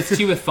Wait, it. so it's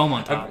tea with foam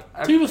on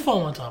top. Tea with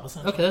foam on top,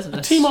 essentially. Okay, that's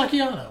A tea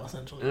macchiato,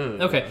 essentially.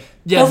 Okay.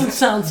 Yeah. Doesn't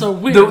sound so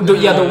weird.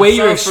 The way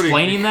you're sounds pretty-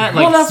 explaining that,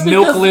 Well, like that's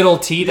milk because- little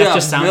tea, that Yeah,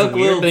 just sounds milk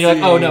weird. little But you're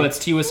like, oh no, tea. it's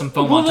tea with some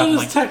foam Well, on top. that I'm is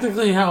like,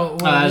 technically how what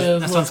that it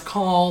is. sounds- What's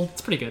called.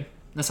 it's pretty good.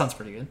 That sounds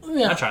pretty good.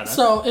 Yeah. I'd try that.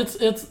 So it's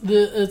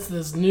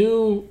this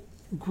new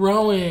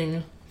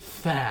growing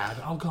fad.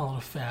 I'll call it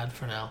a fad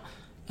for now.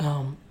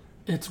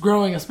 It's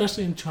growing,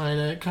 especially in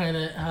China. It kind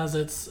of has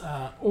its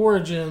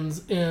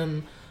origins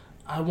in,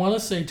 I want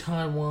to say,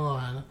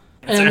 Taiwan.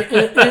 And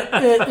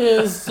it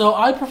is, so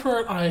I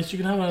prefer it iced. You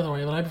can have it either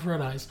way, but I prefer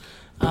it iced.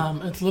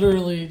 It's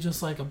literally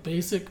just like a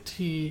basic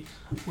tea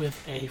with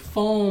a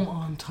foam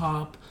on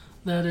top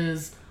that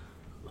is,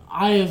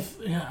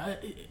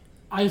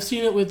 I've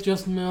seen it with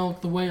just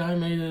milk. The way I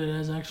made it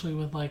is actually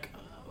with like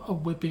a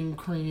whipping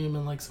cream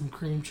and like some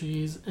cream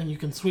cheese, and you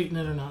can sweeten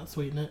it or not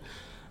sweeten it.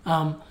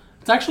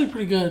 It's actually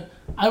pretty good.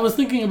 I was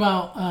thinking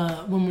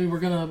about when we were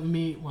gonna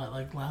meet,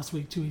 like last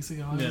week, 2 weeks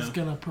ago. I was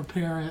gonna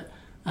prepare it,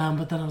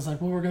 but then I was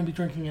like, well, we're gonna be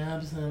drinking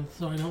absinthe,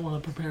 so I don't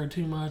want to prepare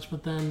too much.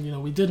 But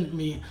then we didn't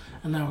meet,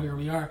 and now here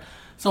we are.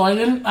 So I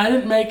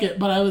didn't make it,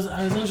 but I was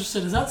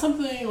interested. Is that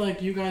something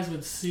like you guys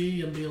would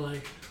see and be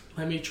like,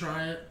 let me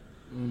try it?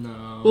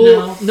 No.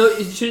 Well, no,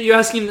 you're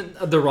asking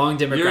the wrong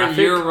demographic.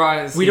 You're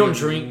right. We don't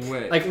drink.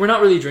 Like we're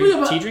not really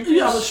tea drinkers.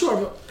 Yeah, but sure.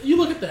 But you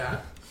look at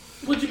that.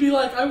 Would you be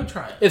like, I would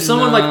try it? If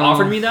someone like No.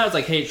 offered me that, it's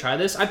like, hey, try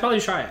this. I'd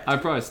probably try it.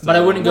 I'd probably still. But I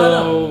wouldn't Why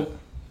go.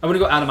 I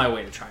wouldn't go out of my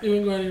way to try it. You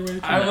wouldn't go out of your way to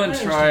try I it? wouldn't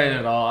try understand it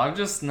at all. I'm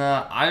just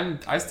not.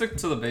 I stick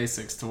to the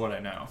basics to what I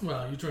know.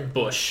 Well, you drink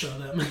Bush. so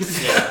that makes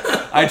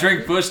sense. I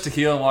drink Bush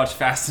tequila and watch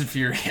Fast and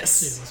Furious.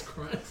 Jesus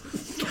Christ.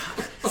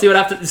 See what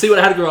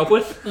I had to grow up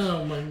with.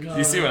 Oh my god. Do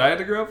you see what I had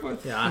to grow up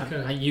with? Yeah,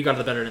 Okay. you got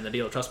the better end of the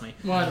deal. Trust me.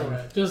 Well, either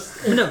way, just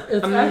it's, No,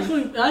 it's I mean-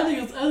 actually. I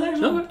think it's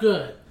actually Okay.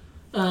 good.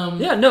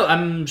 Yeah, no,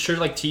 I'm sure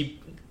like tea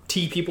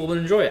people would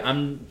enjoy it.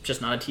 I'm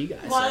just not a tea guy.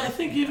 Well, I So.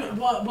 think even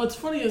what's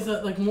funny is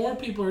that like more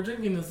people are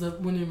drinking this that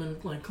wouldn't even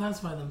like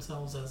classify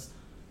themselves as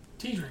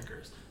tea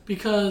drinkers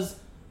because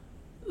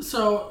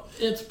so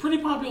it's pretty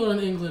popular in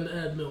England to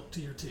add milk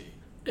to your tea.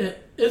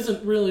 It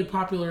isn't really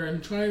popular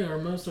in China or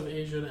most of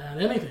Asia to add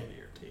anything to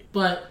your tea,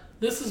 but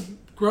this has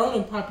grown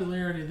in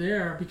popularity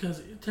there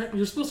because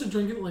you're supposed to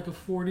drink it at like a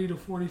 40 to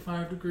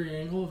 45 degree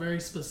angle very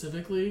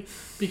specifically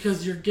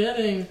because you're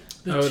getting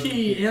the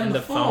tea and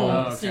the foam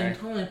at the same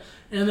time,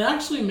 and it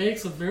actually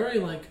makes a very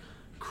like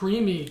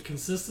creamy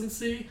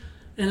consistency,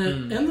 and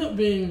it ended up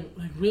being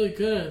like really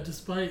good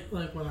despite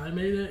like when I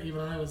made it,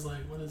 even I was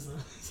like, what is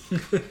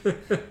this?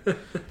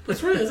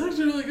 It's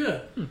actually really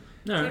good.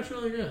 All right. It's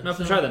actually really good. I'll have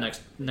to try that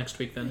next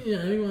week then. Yeah,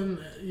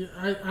 anyone?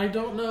 I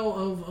don't know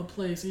of a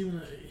place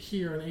even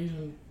here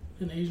in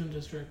an Asian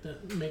district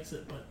that makes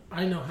it, but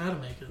I know how to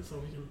make it, so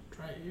we can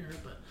try it here.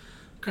 But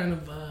kind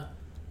of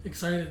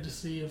excited to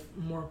see if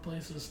more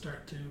places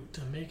start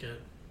to make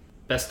it.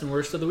 Best and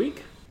worst of the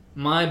week?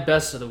 My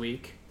best of the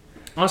week.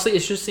 Honestly,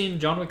 it's just seeing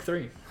John Wick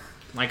 3.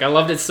 Like, I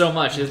loved it so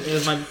much. It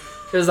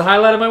was the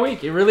highlight of my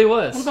week. It really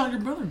was. What about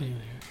your brother being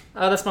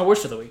there? That's my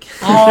worst of the week.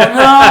 Oh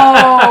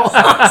no!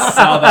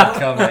 Saw that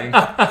coming.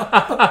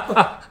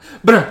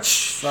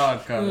 Saw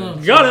it coming. Oh,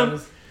 Got him.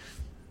 Jesus.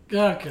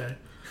 Okay.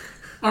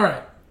 All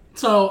right.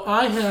 So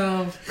I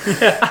have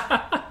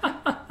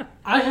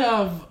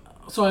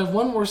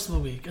one worst of the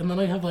week, and then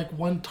I have like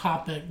one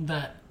topic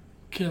that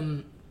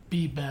can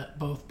be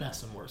both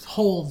best and worst.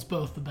 Holds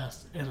both the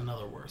best and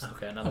another worst.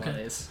 Okay, another one of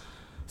these.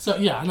 So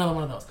yeah, another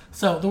one of those.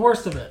 So the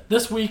worst of it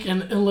this week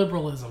in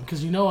illiberalism,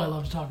 because you know I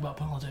love to talk about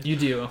politics. You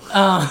do.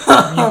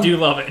 You do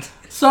love it.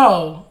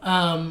 So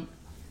I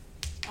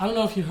don't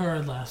know if you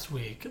heard last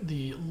week,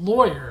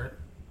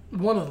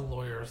 one of the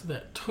lawyers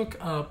that took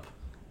up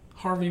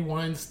Harvey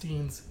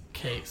Weinstein's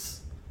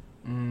case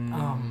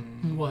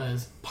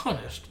was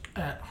punished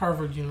at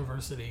Harvard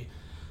University.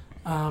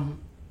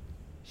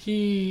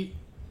 He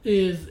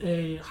is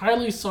a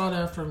highly sought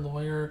after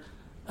lawyer.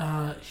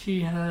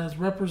 He has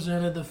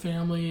represented the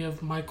family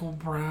of Michael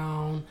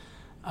Brown.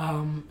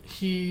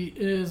 He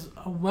is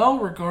a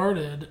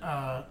well-regarded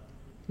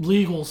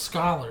legal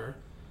scholar.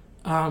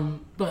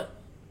 But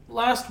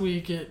last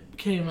week it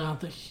came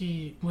out that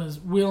he was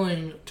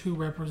willing to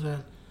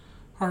represent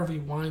Harvey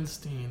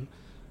Weinstein.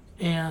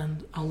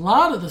 And a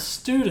lot of the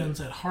students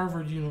at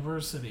Harvard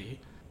University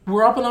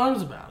were up in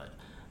arms about it.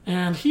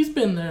 And he's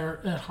been there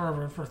at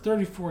Harvard for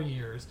 34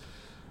 years.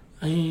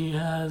 He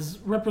has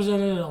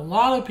represented a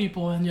lot of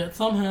people, and yet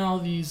somehow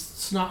these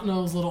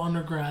snot-nosed little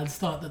undergrads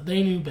thought that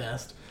they knew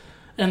best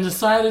and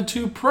decided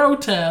to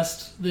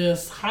protest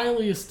this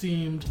highly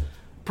esteemed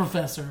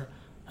professor,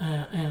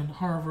 and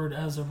Harvard,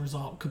 as a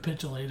result,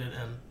 capitulated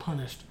and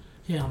punished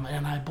him.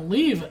 And I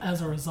believe,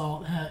 as a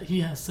result,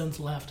 he has since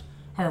left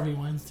Harvey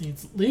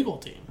Weinstein's legal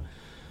team.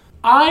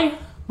 I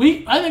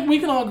think we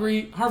can all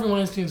agree Harvey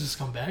Weinstein's a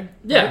scumbag.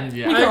 Yeah, right?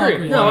 Yeah, We I can all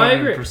agree. on No, that. I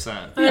agree.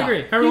 100%. I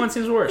agree. Harvey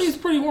Weinstein's worse. He's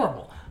pretty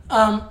horrible.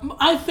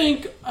 I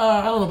think,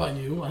 I don't know about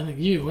you, I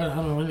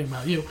don't know anything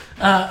about you.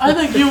 I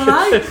think you and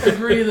I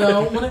agree,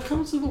 though, when it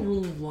comes to the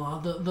rule of law,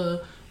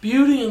 the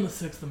beauty in the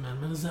Sixth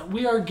Amendment is that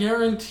we are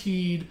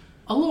guaranteed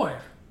a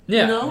lawyer.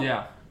 Yeah. You know?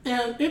 Yeah.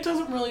 And it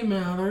doesn't really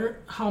matter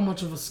how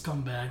much of a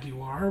scumbag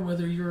you are,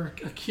 whether you're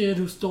a kid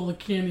who stole a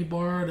candy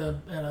bar at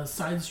a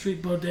side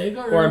street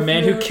bodega, Or a if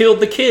man who you're-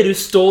 killed the kid who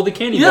stole the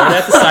candy Yeah. bar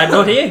at the side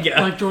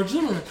bodega. like George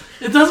Zimmerman.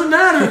 It doesn't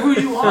matter who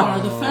you are.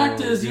 The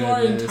fact is you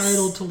are goodness.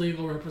 entitled to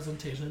legal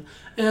representation.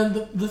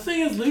 And the thing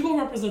is, legal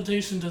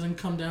representation doesn't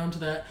come down to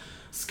that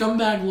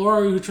scumbag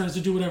lawyer who tries to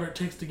do whatever it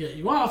takes to get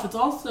you off. It's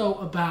also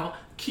about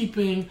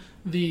keeping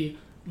the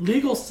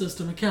legal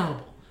system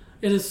accountable.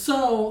 It is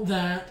so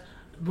that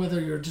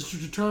whether you're a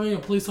district attorney, a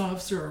police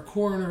officer, or a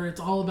coroner, it's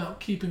all about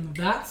keeping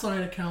that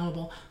side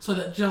accountable so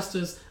that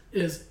justice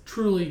is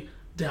truly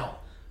dealt.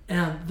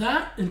 And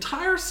that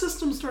entire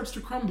system starts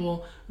to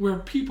crumble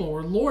where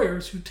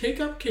lawyers who take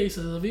up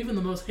cases of even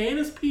the most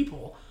heinous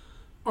people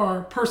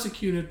are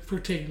persecuted for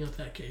taking up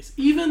that case.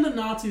 Even the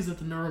Nazis at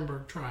the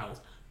Nuremberg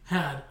trials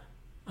had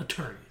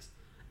attorneys.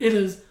 It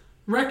is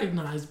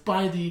recognized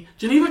by the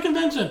Geneva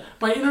Convention,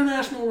 by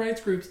international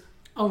rights groups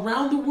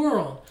around the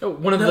world,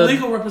 One of that the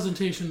legal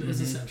representation is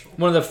essential.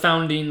 one of the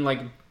founding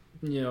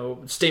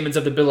statements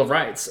of the Bill of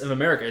Rights of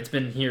America. It's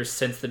been here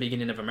since the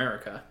beginning of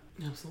America.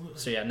 Absolutely.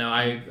 So yeah, no,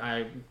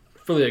 I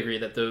fully agree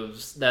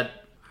that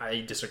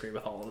I disagree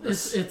with all of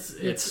this.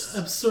 It's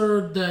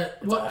absurd that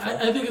awful.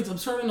 I think it's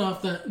absurd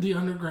enough that the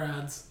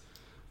undergrads,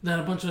 that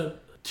a bunch of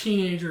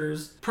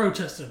teenagers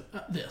protested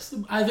this.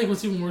 I think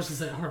what's even worse is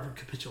that Harvard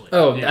capitulated.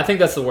 Oh, Yeah. I think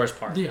that's the worst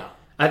part. Yeah.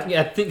 I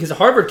think because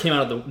Harvard came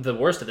out of the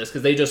worst of this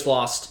because they just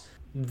lost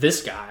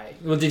this guy.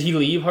 Well, did he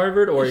leave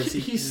Harvard or is he?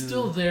 He's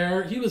still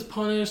there. He was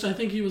punished. I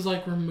think he was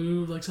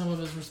removed. Like some of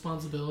his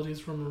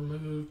responsibilities were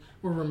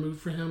removed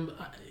for him.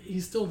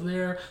 He's still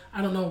there.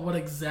 I don't know what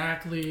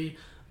exactly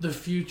the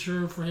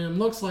future for him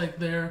looks like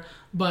there,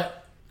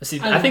 but See,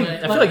 either I way,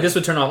 feel like this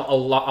would turn off a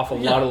lot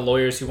Yeah. of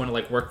lawyers who want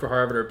to work for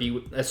Harvard or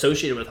be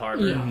associated with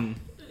Harvard. yeah,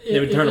 They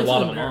would turn a it's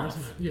lot an of them off.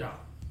 embarrassment. Yeah.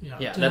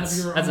 Yeah, To that's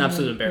have your an own-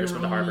 absolute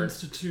embarrassment your to own Harvard.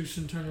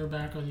 institution turn their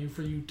back on you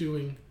for you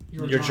doing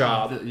your Your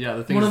job. The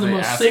things One of the they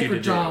most ask you to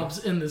sacred do.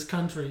 jobs in this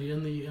country,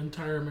 in the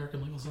entire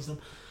American legal system.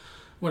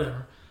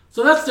 Whatever.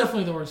 So that's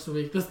definitely the worst of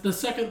the week. The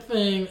second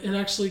thing, it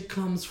actually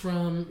comes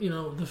from,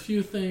 the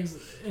few things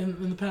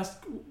in the past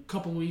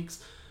couple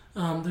weeks.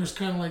 There's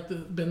kind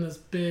of been this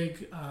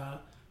big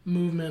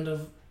movement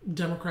of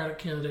Democratic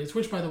candidates,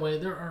 which, by the way,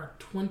 there are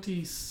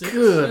 26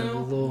 now.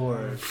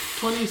 Lord.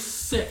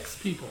 26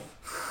 people.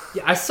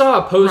 Yeah, I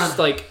saw a post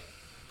Running.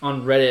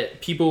 on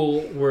Reddit.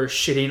 People were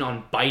shitting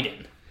on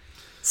Biden,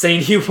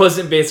 saying he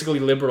wasn't basically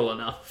liberal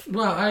enough.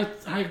 Well,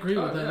 I agree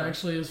with that, yeah.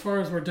 actually. As far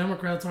as where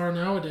Democrats are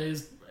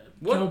nowadays,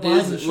 Joe What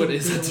Biden is what should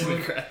is be a the one.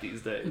 Democrat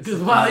these days? Because,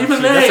 well,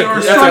 even That's they a- are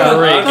that's a struggling.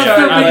 great- That's yeah,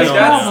 their I biggest mean,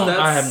 that's- problem.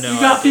 that's- I have no You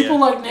got idea. people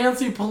like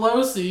Nancy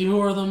Pelosi who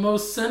are the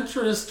most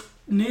centrist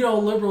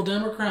neoliberal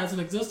Democrats in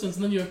existence,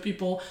 and then you have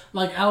people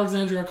like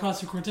Alexandria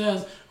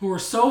Ocasio-Cortez who are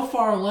so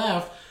far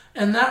left,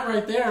 and that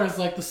right there is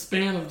like the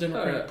span of the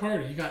Democratic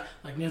Party. You got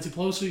like Nancy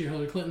Pelosi, your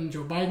Hillary Clinton,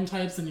 Joe Biden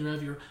types, and you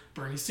have your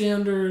Bernie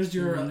Sanders,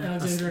 your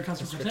Alexandria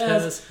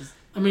Ocasio-Cortez.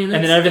 I mean,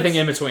 And then everything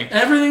in between.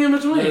 everything in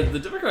between. The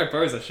Democratic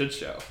Party is a shit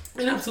show.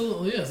 It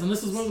absolutely is, and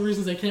this is one of the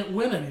reasons they can't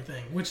win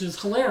anything, which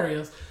is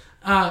hilarious.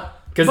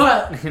 Because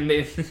But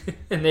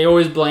and they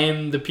always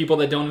blame the people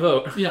that don't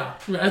vote. yeah,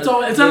 it's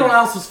everyone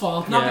else's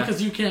fault. Not Yeah.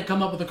 because you can't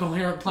come up with a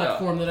coherent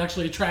platform that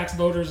actually attracts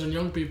voters and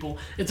young people.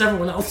 It's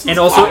everyone else's And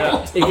also,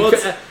 fault.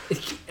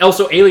 it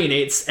also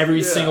alienates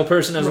every single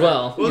person as Right.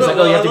 well. Well, He's no, like,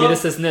 oh, you have to I be love-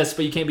 this, this, and this,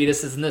 but you can't be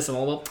this, this, and this. And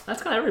well,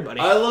 that's kind of everybody.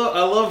 I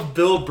love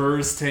Bill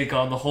Burr's take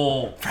on the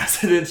whole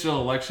presidential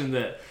election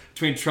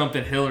between Trump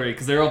and Hillary,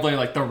 because they're all blaming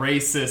like the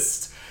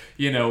racist,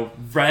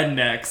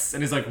 rednecks,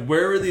 and he's like,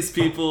 where were these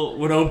people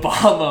when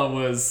Obama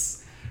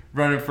was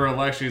running for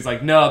election? He's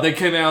like, no, they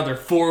came out, they're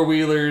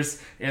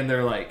four-wheelers and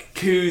they're like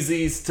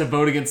koozies to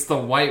vote against the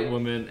white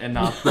woman and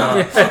not the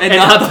and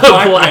not the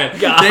black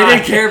guy. They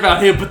didn't care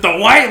about him, but the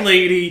white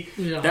lady,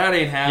 Yeah. that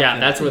ain't happening. yeah,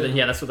 that's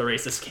where the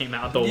racist came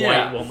out. The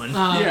Yeah. white woman.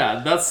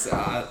 Yeah, that's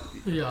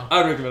Yeah.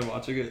 I'd recommend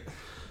watching it.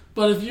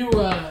 But if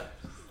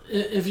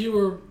you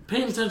were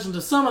paying attention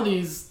to some of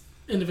these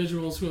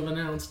individuals who have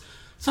announced,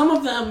 some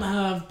of them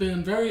have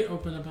been very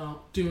open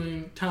about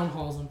doing town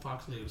halls on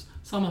Fox News.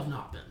 Some have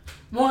not been.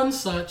 One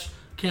such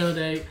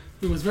candidate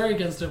who was very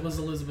against it was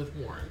Elizabeth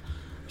Warren.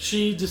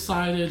 She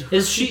decided.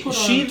 Is she put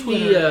on she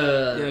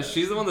Twitter- the Yeah,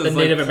 she's the one the that's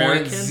Native like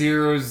American?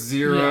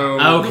 0.00.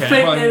 Yeah. Okay. The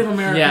fake One- Native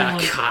American yeah?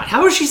 one. God,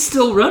 how is she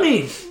still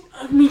running?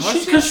 I mean, Why is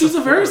she because she's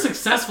a very support?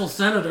 successful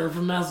senator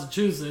from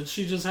Massachusetts.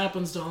 She just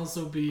happens to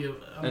also be a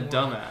A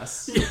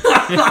dumbass.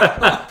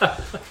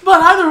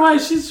 But either way,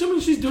 she's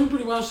doing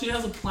pretty well. She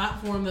has a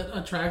platform that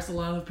attracts a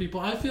lot of people.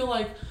 I feel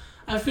like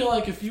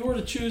if you were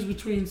to choose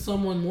between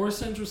someone more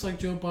centrist like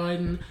Joe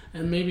Biden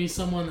and maybe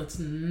someone that's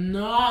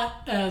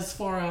not as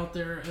far out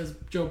there as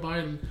Joe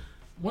Biden,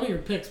 one of your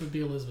picks would be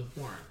Elizabeth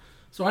Warren.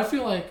 So I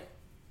feel like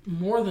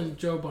more than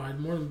Joe Biden,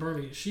 more than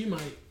Bernie, she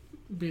might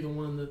be the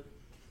one that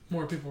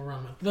more people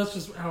run with. That's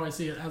just how I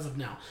see it as of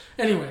now.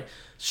 Anyway,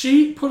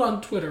 she put on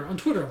Twitter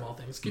of all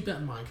things, keep that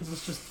in mind because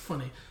it's just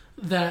funny,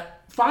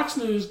 that Fox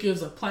News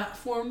gives a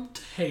platform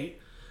to hate,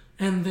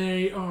 and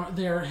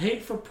their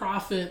hate for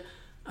profit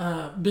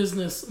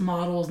business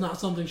model is not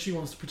something she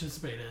wants to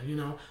participate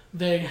in.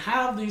 They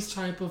have these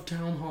type of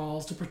town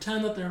halls to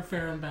pretend that they're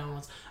fair and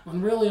balanced,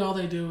 when really all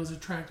they do is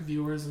attract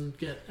viewers and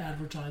get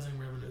advertising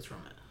revenues from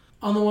it.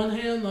 On the one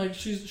hand, like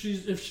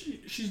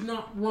she's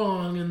not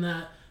wrong in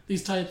that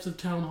these types of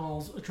town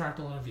halls attract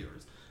a lot of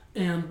viewers.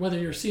 And whether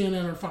you're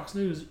CNN or Fox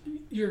News,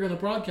 you're going to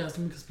broadcast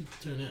them because people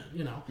tune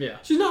in, Yeah.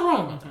 She's not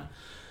wrong about that.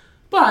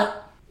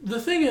 But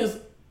the thing is,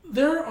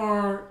 there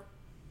are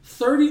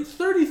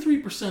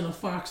 33% of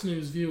Fox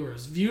News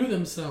viewers view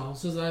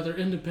themselves as either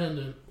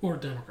independent or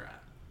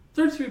Democrat.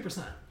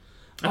 33%.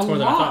 That's more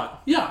than I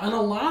thought. Yeah, and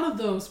a lot of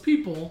those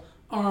people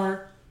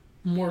are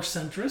more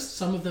centrist.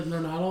 Some of them, they're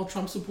not all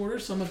Trump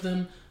supporters. Some of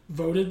them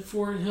voted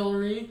for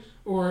Hillary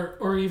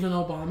or even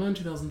Obama in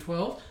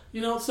 2012.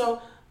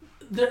 So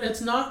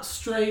it's not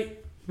straight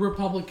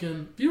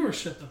Republican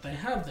viewership that they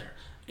have there.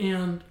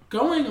 And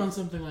going on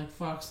something like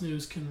Fox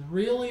News can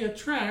really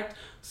attract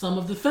some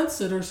of the fence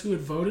sitters who had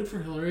voted for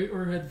Hillary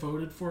or had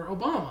voted for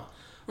Obama.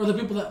 Or the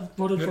people that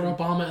voted for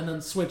Obama and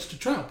then switched to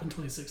Trump in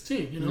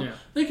 2016. Yeah.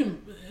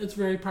 It's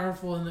very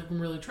powerful and they can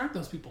really attract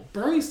those people.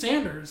 Bernie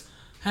Sanders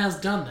has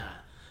done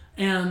that.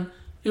 And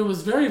it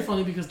was very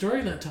funny because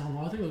during that town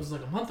hall, I think it was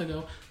like a month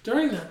ago,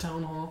 during that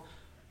town hall,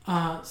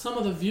 some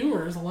of the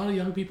viewers, a lot of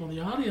young people in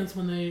the audience,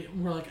 when they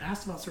were like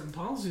asked about certain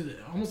policy,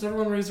 almost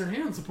everyone raised their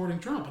hand supporting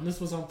Trump. And this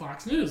was on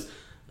Fox News,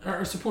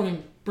 or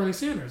supporting Bernie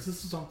Sanders.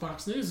 This was on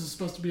Fox News. It's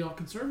supposed to be all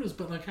conservatives,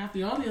 but like half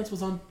the audience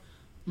was on,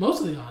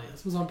 most of the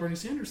audience was on Bernie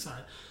Sanders'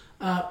 side.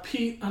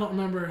 Pete, I don't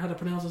remember how to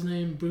pronounce his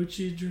name,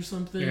 Buttigieg or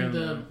something, Yeah,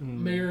 the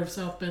mayor of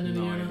South Bend,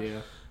 No Indiana.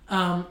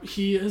 idea.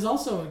 He has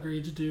also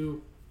agreed to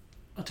do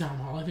a town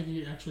hall. I think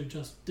he actually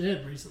just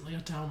did recently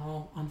a town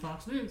hall on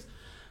Fox News.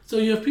 So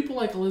you have people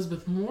like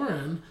Elizabeth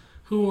Warren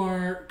who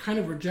are kind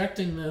of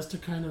rejecting this to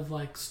kind of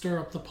like stir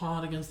up the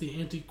pot against the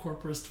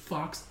anti-corporatist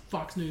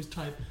Fox News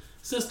type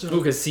system. Ooh,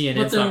 because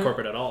CNN's not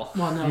corporate at all.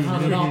 Well, no,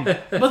 not at all.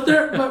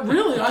 But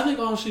really, I think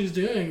all she's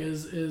doing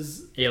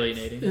is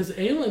Alienating.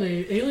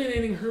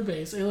 alienating her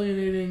base,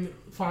 alienating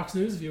Fox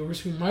News viewers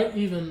who might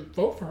even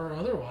vote for her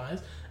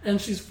otherwise, and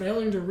she's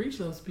failing to reach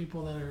those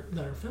people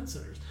that are fence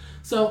sitters.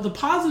 So the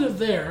positive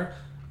there,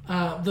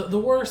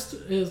 the worst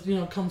is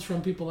comes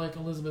from people like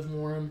Elizabeth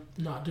Warren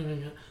not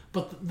doing it,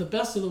 but the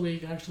best of the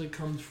week actually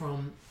comes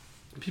from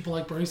people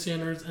like Bernie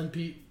Sanders and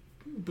Pete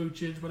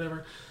Buttigieg,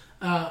 whatever,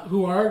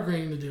 who are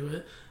agreeing to do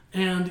it.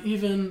 And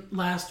even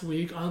last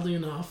week, oddly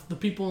enough, the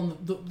people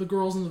in the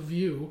girls in The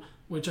View,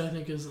 which I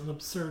think is an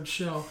absurd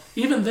show,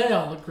 even they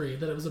all agreed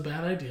that it was a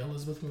bad idea,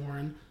 Elizabeth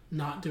Warren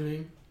not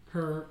doing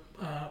her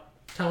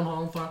town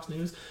hall on Fox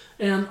News.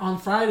 And on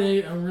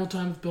Friday, on Real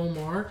Time with Bill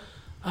Maher,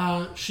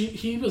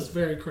 he was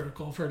very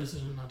critical of her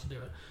decision not to do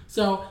it.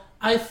 So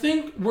I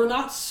think we're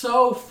not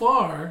so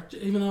far,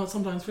 even though it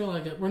sometimes feels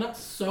like it, we're not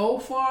so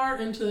far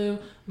into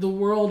the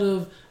world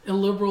of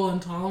illiberal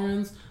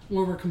intolerance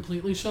where we're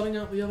completely shutting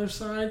out the other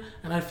side.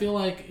 And I feel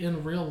like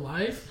in real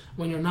life,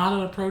 when you're not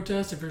at a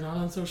protest, if you're not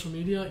on social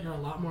media, you're a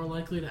lot more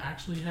likely to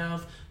actually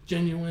have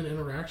genuine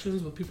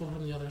interactions with people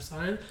from the other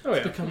side.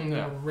 It's becoming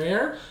more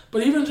rare.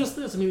 But even just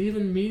this, I mean,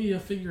 even media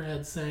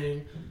figureheads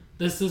saying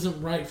this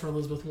isn't right for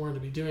Elizabeth Warren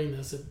to be doing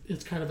this.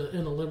 It's kind of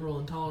an illiberal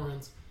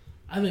intolerance.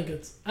 I think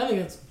it's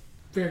a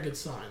very good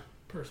sign,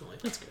 personally.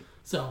 That's good.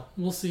 So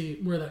we'll see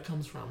where that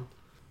comes from.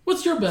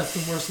 What's your best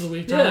and worst of the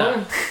week,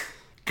 Tyler?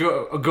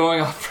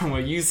 Going off from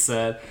what you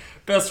said,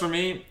 best for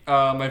me,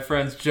 my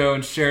friends Joe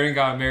and Sharon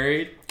got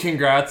married.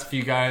 Congrats if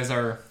you guys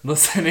are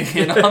listening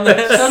in on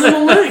this. Send them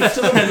a link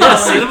to the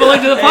Send them a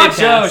link to the podcast.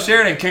 Hey, Joe,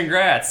 Sheridan,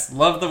 congrats.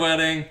 Loved the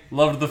wedding.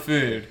 Loved the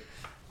food.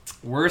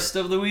 Worst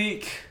of the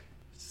week?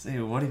 See,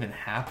 what even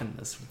happened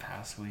this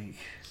past week?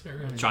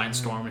 Giant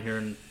storm here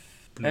in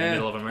the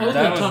middle of I was America.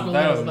 going to talk a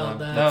little about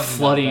that.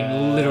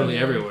 Flooding literally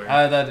everywhere.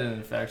 That didn't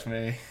affect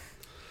me.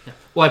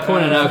 Well, I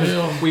pointed out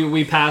because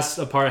we passed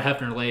a part of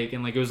Hefner Lake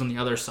and like it was on the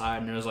other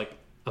side and it was like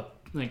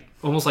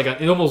almost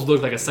it almost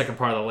looked like a second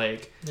part of the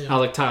lake. Yeah. I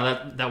was like,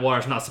 Tyler, that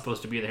water's not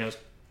supposed to be there. He goes,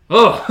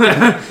 oh,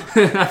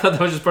 I thought that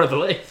was just part of the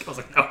lake. I was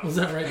like, no. Was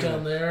that right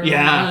down there?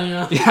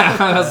 Yeah.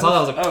 I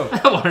saw that. I was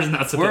like, that water's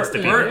not supposed to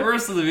be there.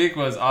 Worst of the week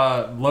was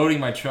loading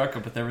my truck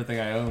up with everything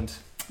I owned.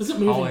 Is it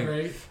moving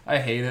great? I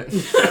hate it.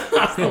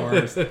 It's the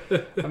worst.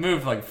 I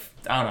moved I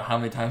don't know how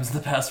many times in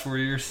the past 4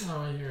 years.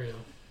 Oh, I hear you.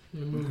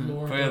 You move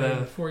more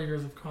in 4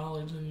 years of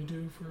college than you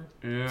do for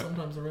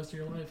sometimes the rest of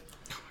your life.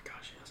 Oh my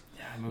gosh, yes.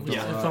 Yeah, I moved if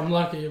I'm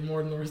lucky,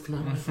 more than the rest of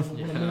my life. I don't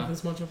want to move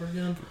this much ever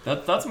again.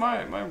 That's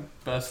my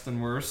best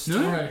and worst. All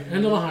right,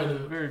 end on a high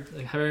note. Very,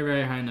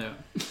 very high note.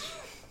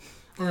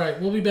 All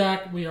right, we'll be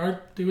back. We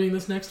are doing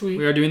this next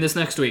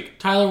week.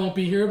 Tyler won't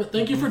be here, but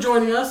thank you for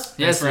joining us.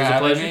 Yes, it was a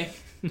pleasure.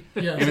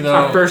 Yes.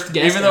 Our first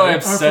guest. Even though I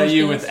upset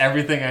you with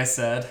everything I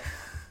said.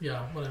 Yeah,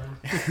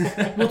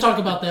 whatever. We'll talk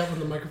about that when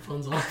the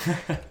microphone's on.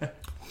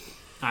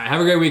 All right,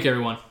 have a great week,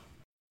 everyone.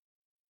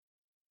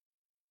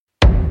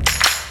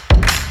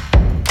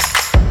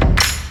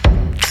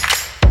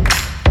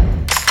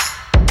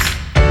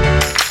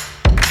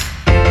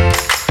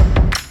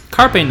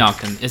 Carpe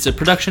Noctem is a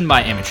production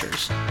by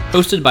amateurs,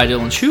 hosted by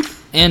Dylan Shoup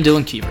and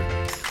Dylan Kiever.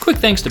 Quick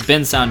thanks to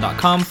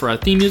bensound.com for our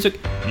theme music.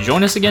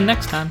 Join us again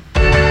next time.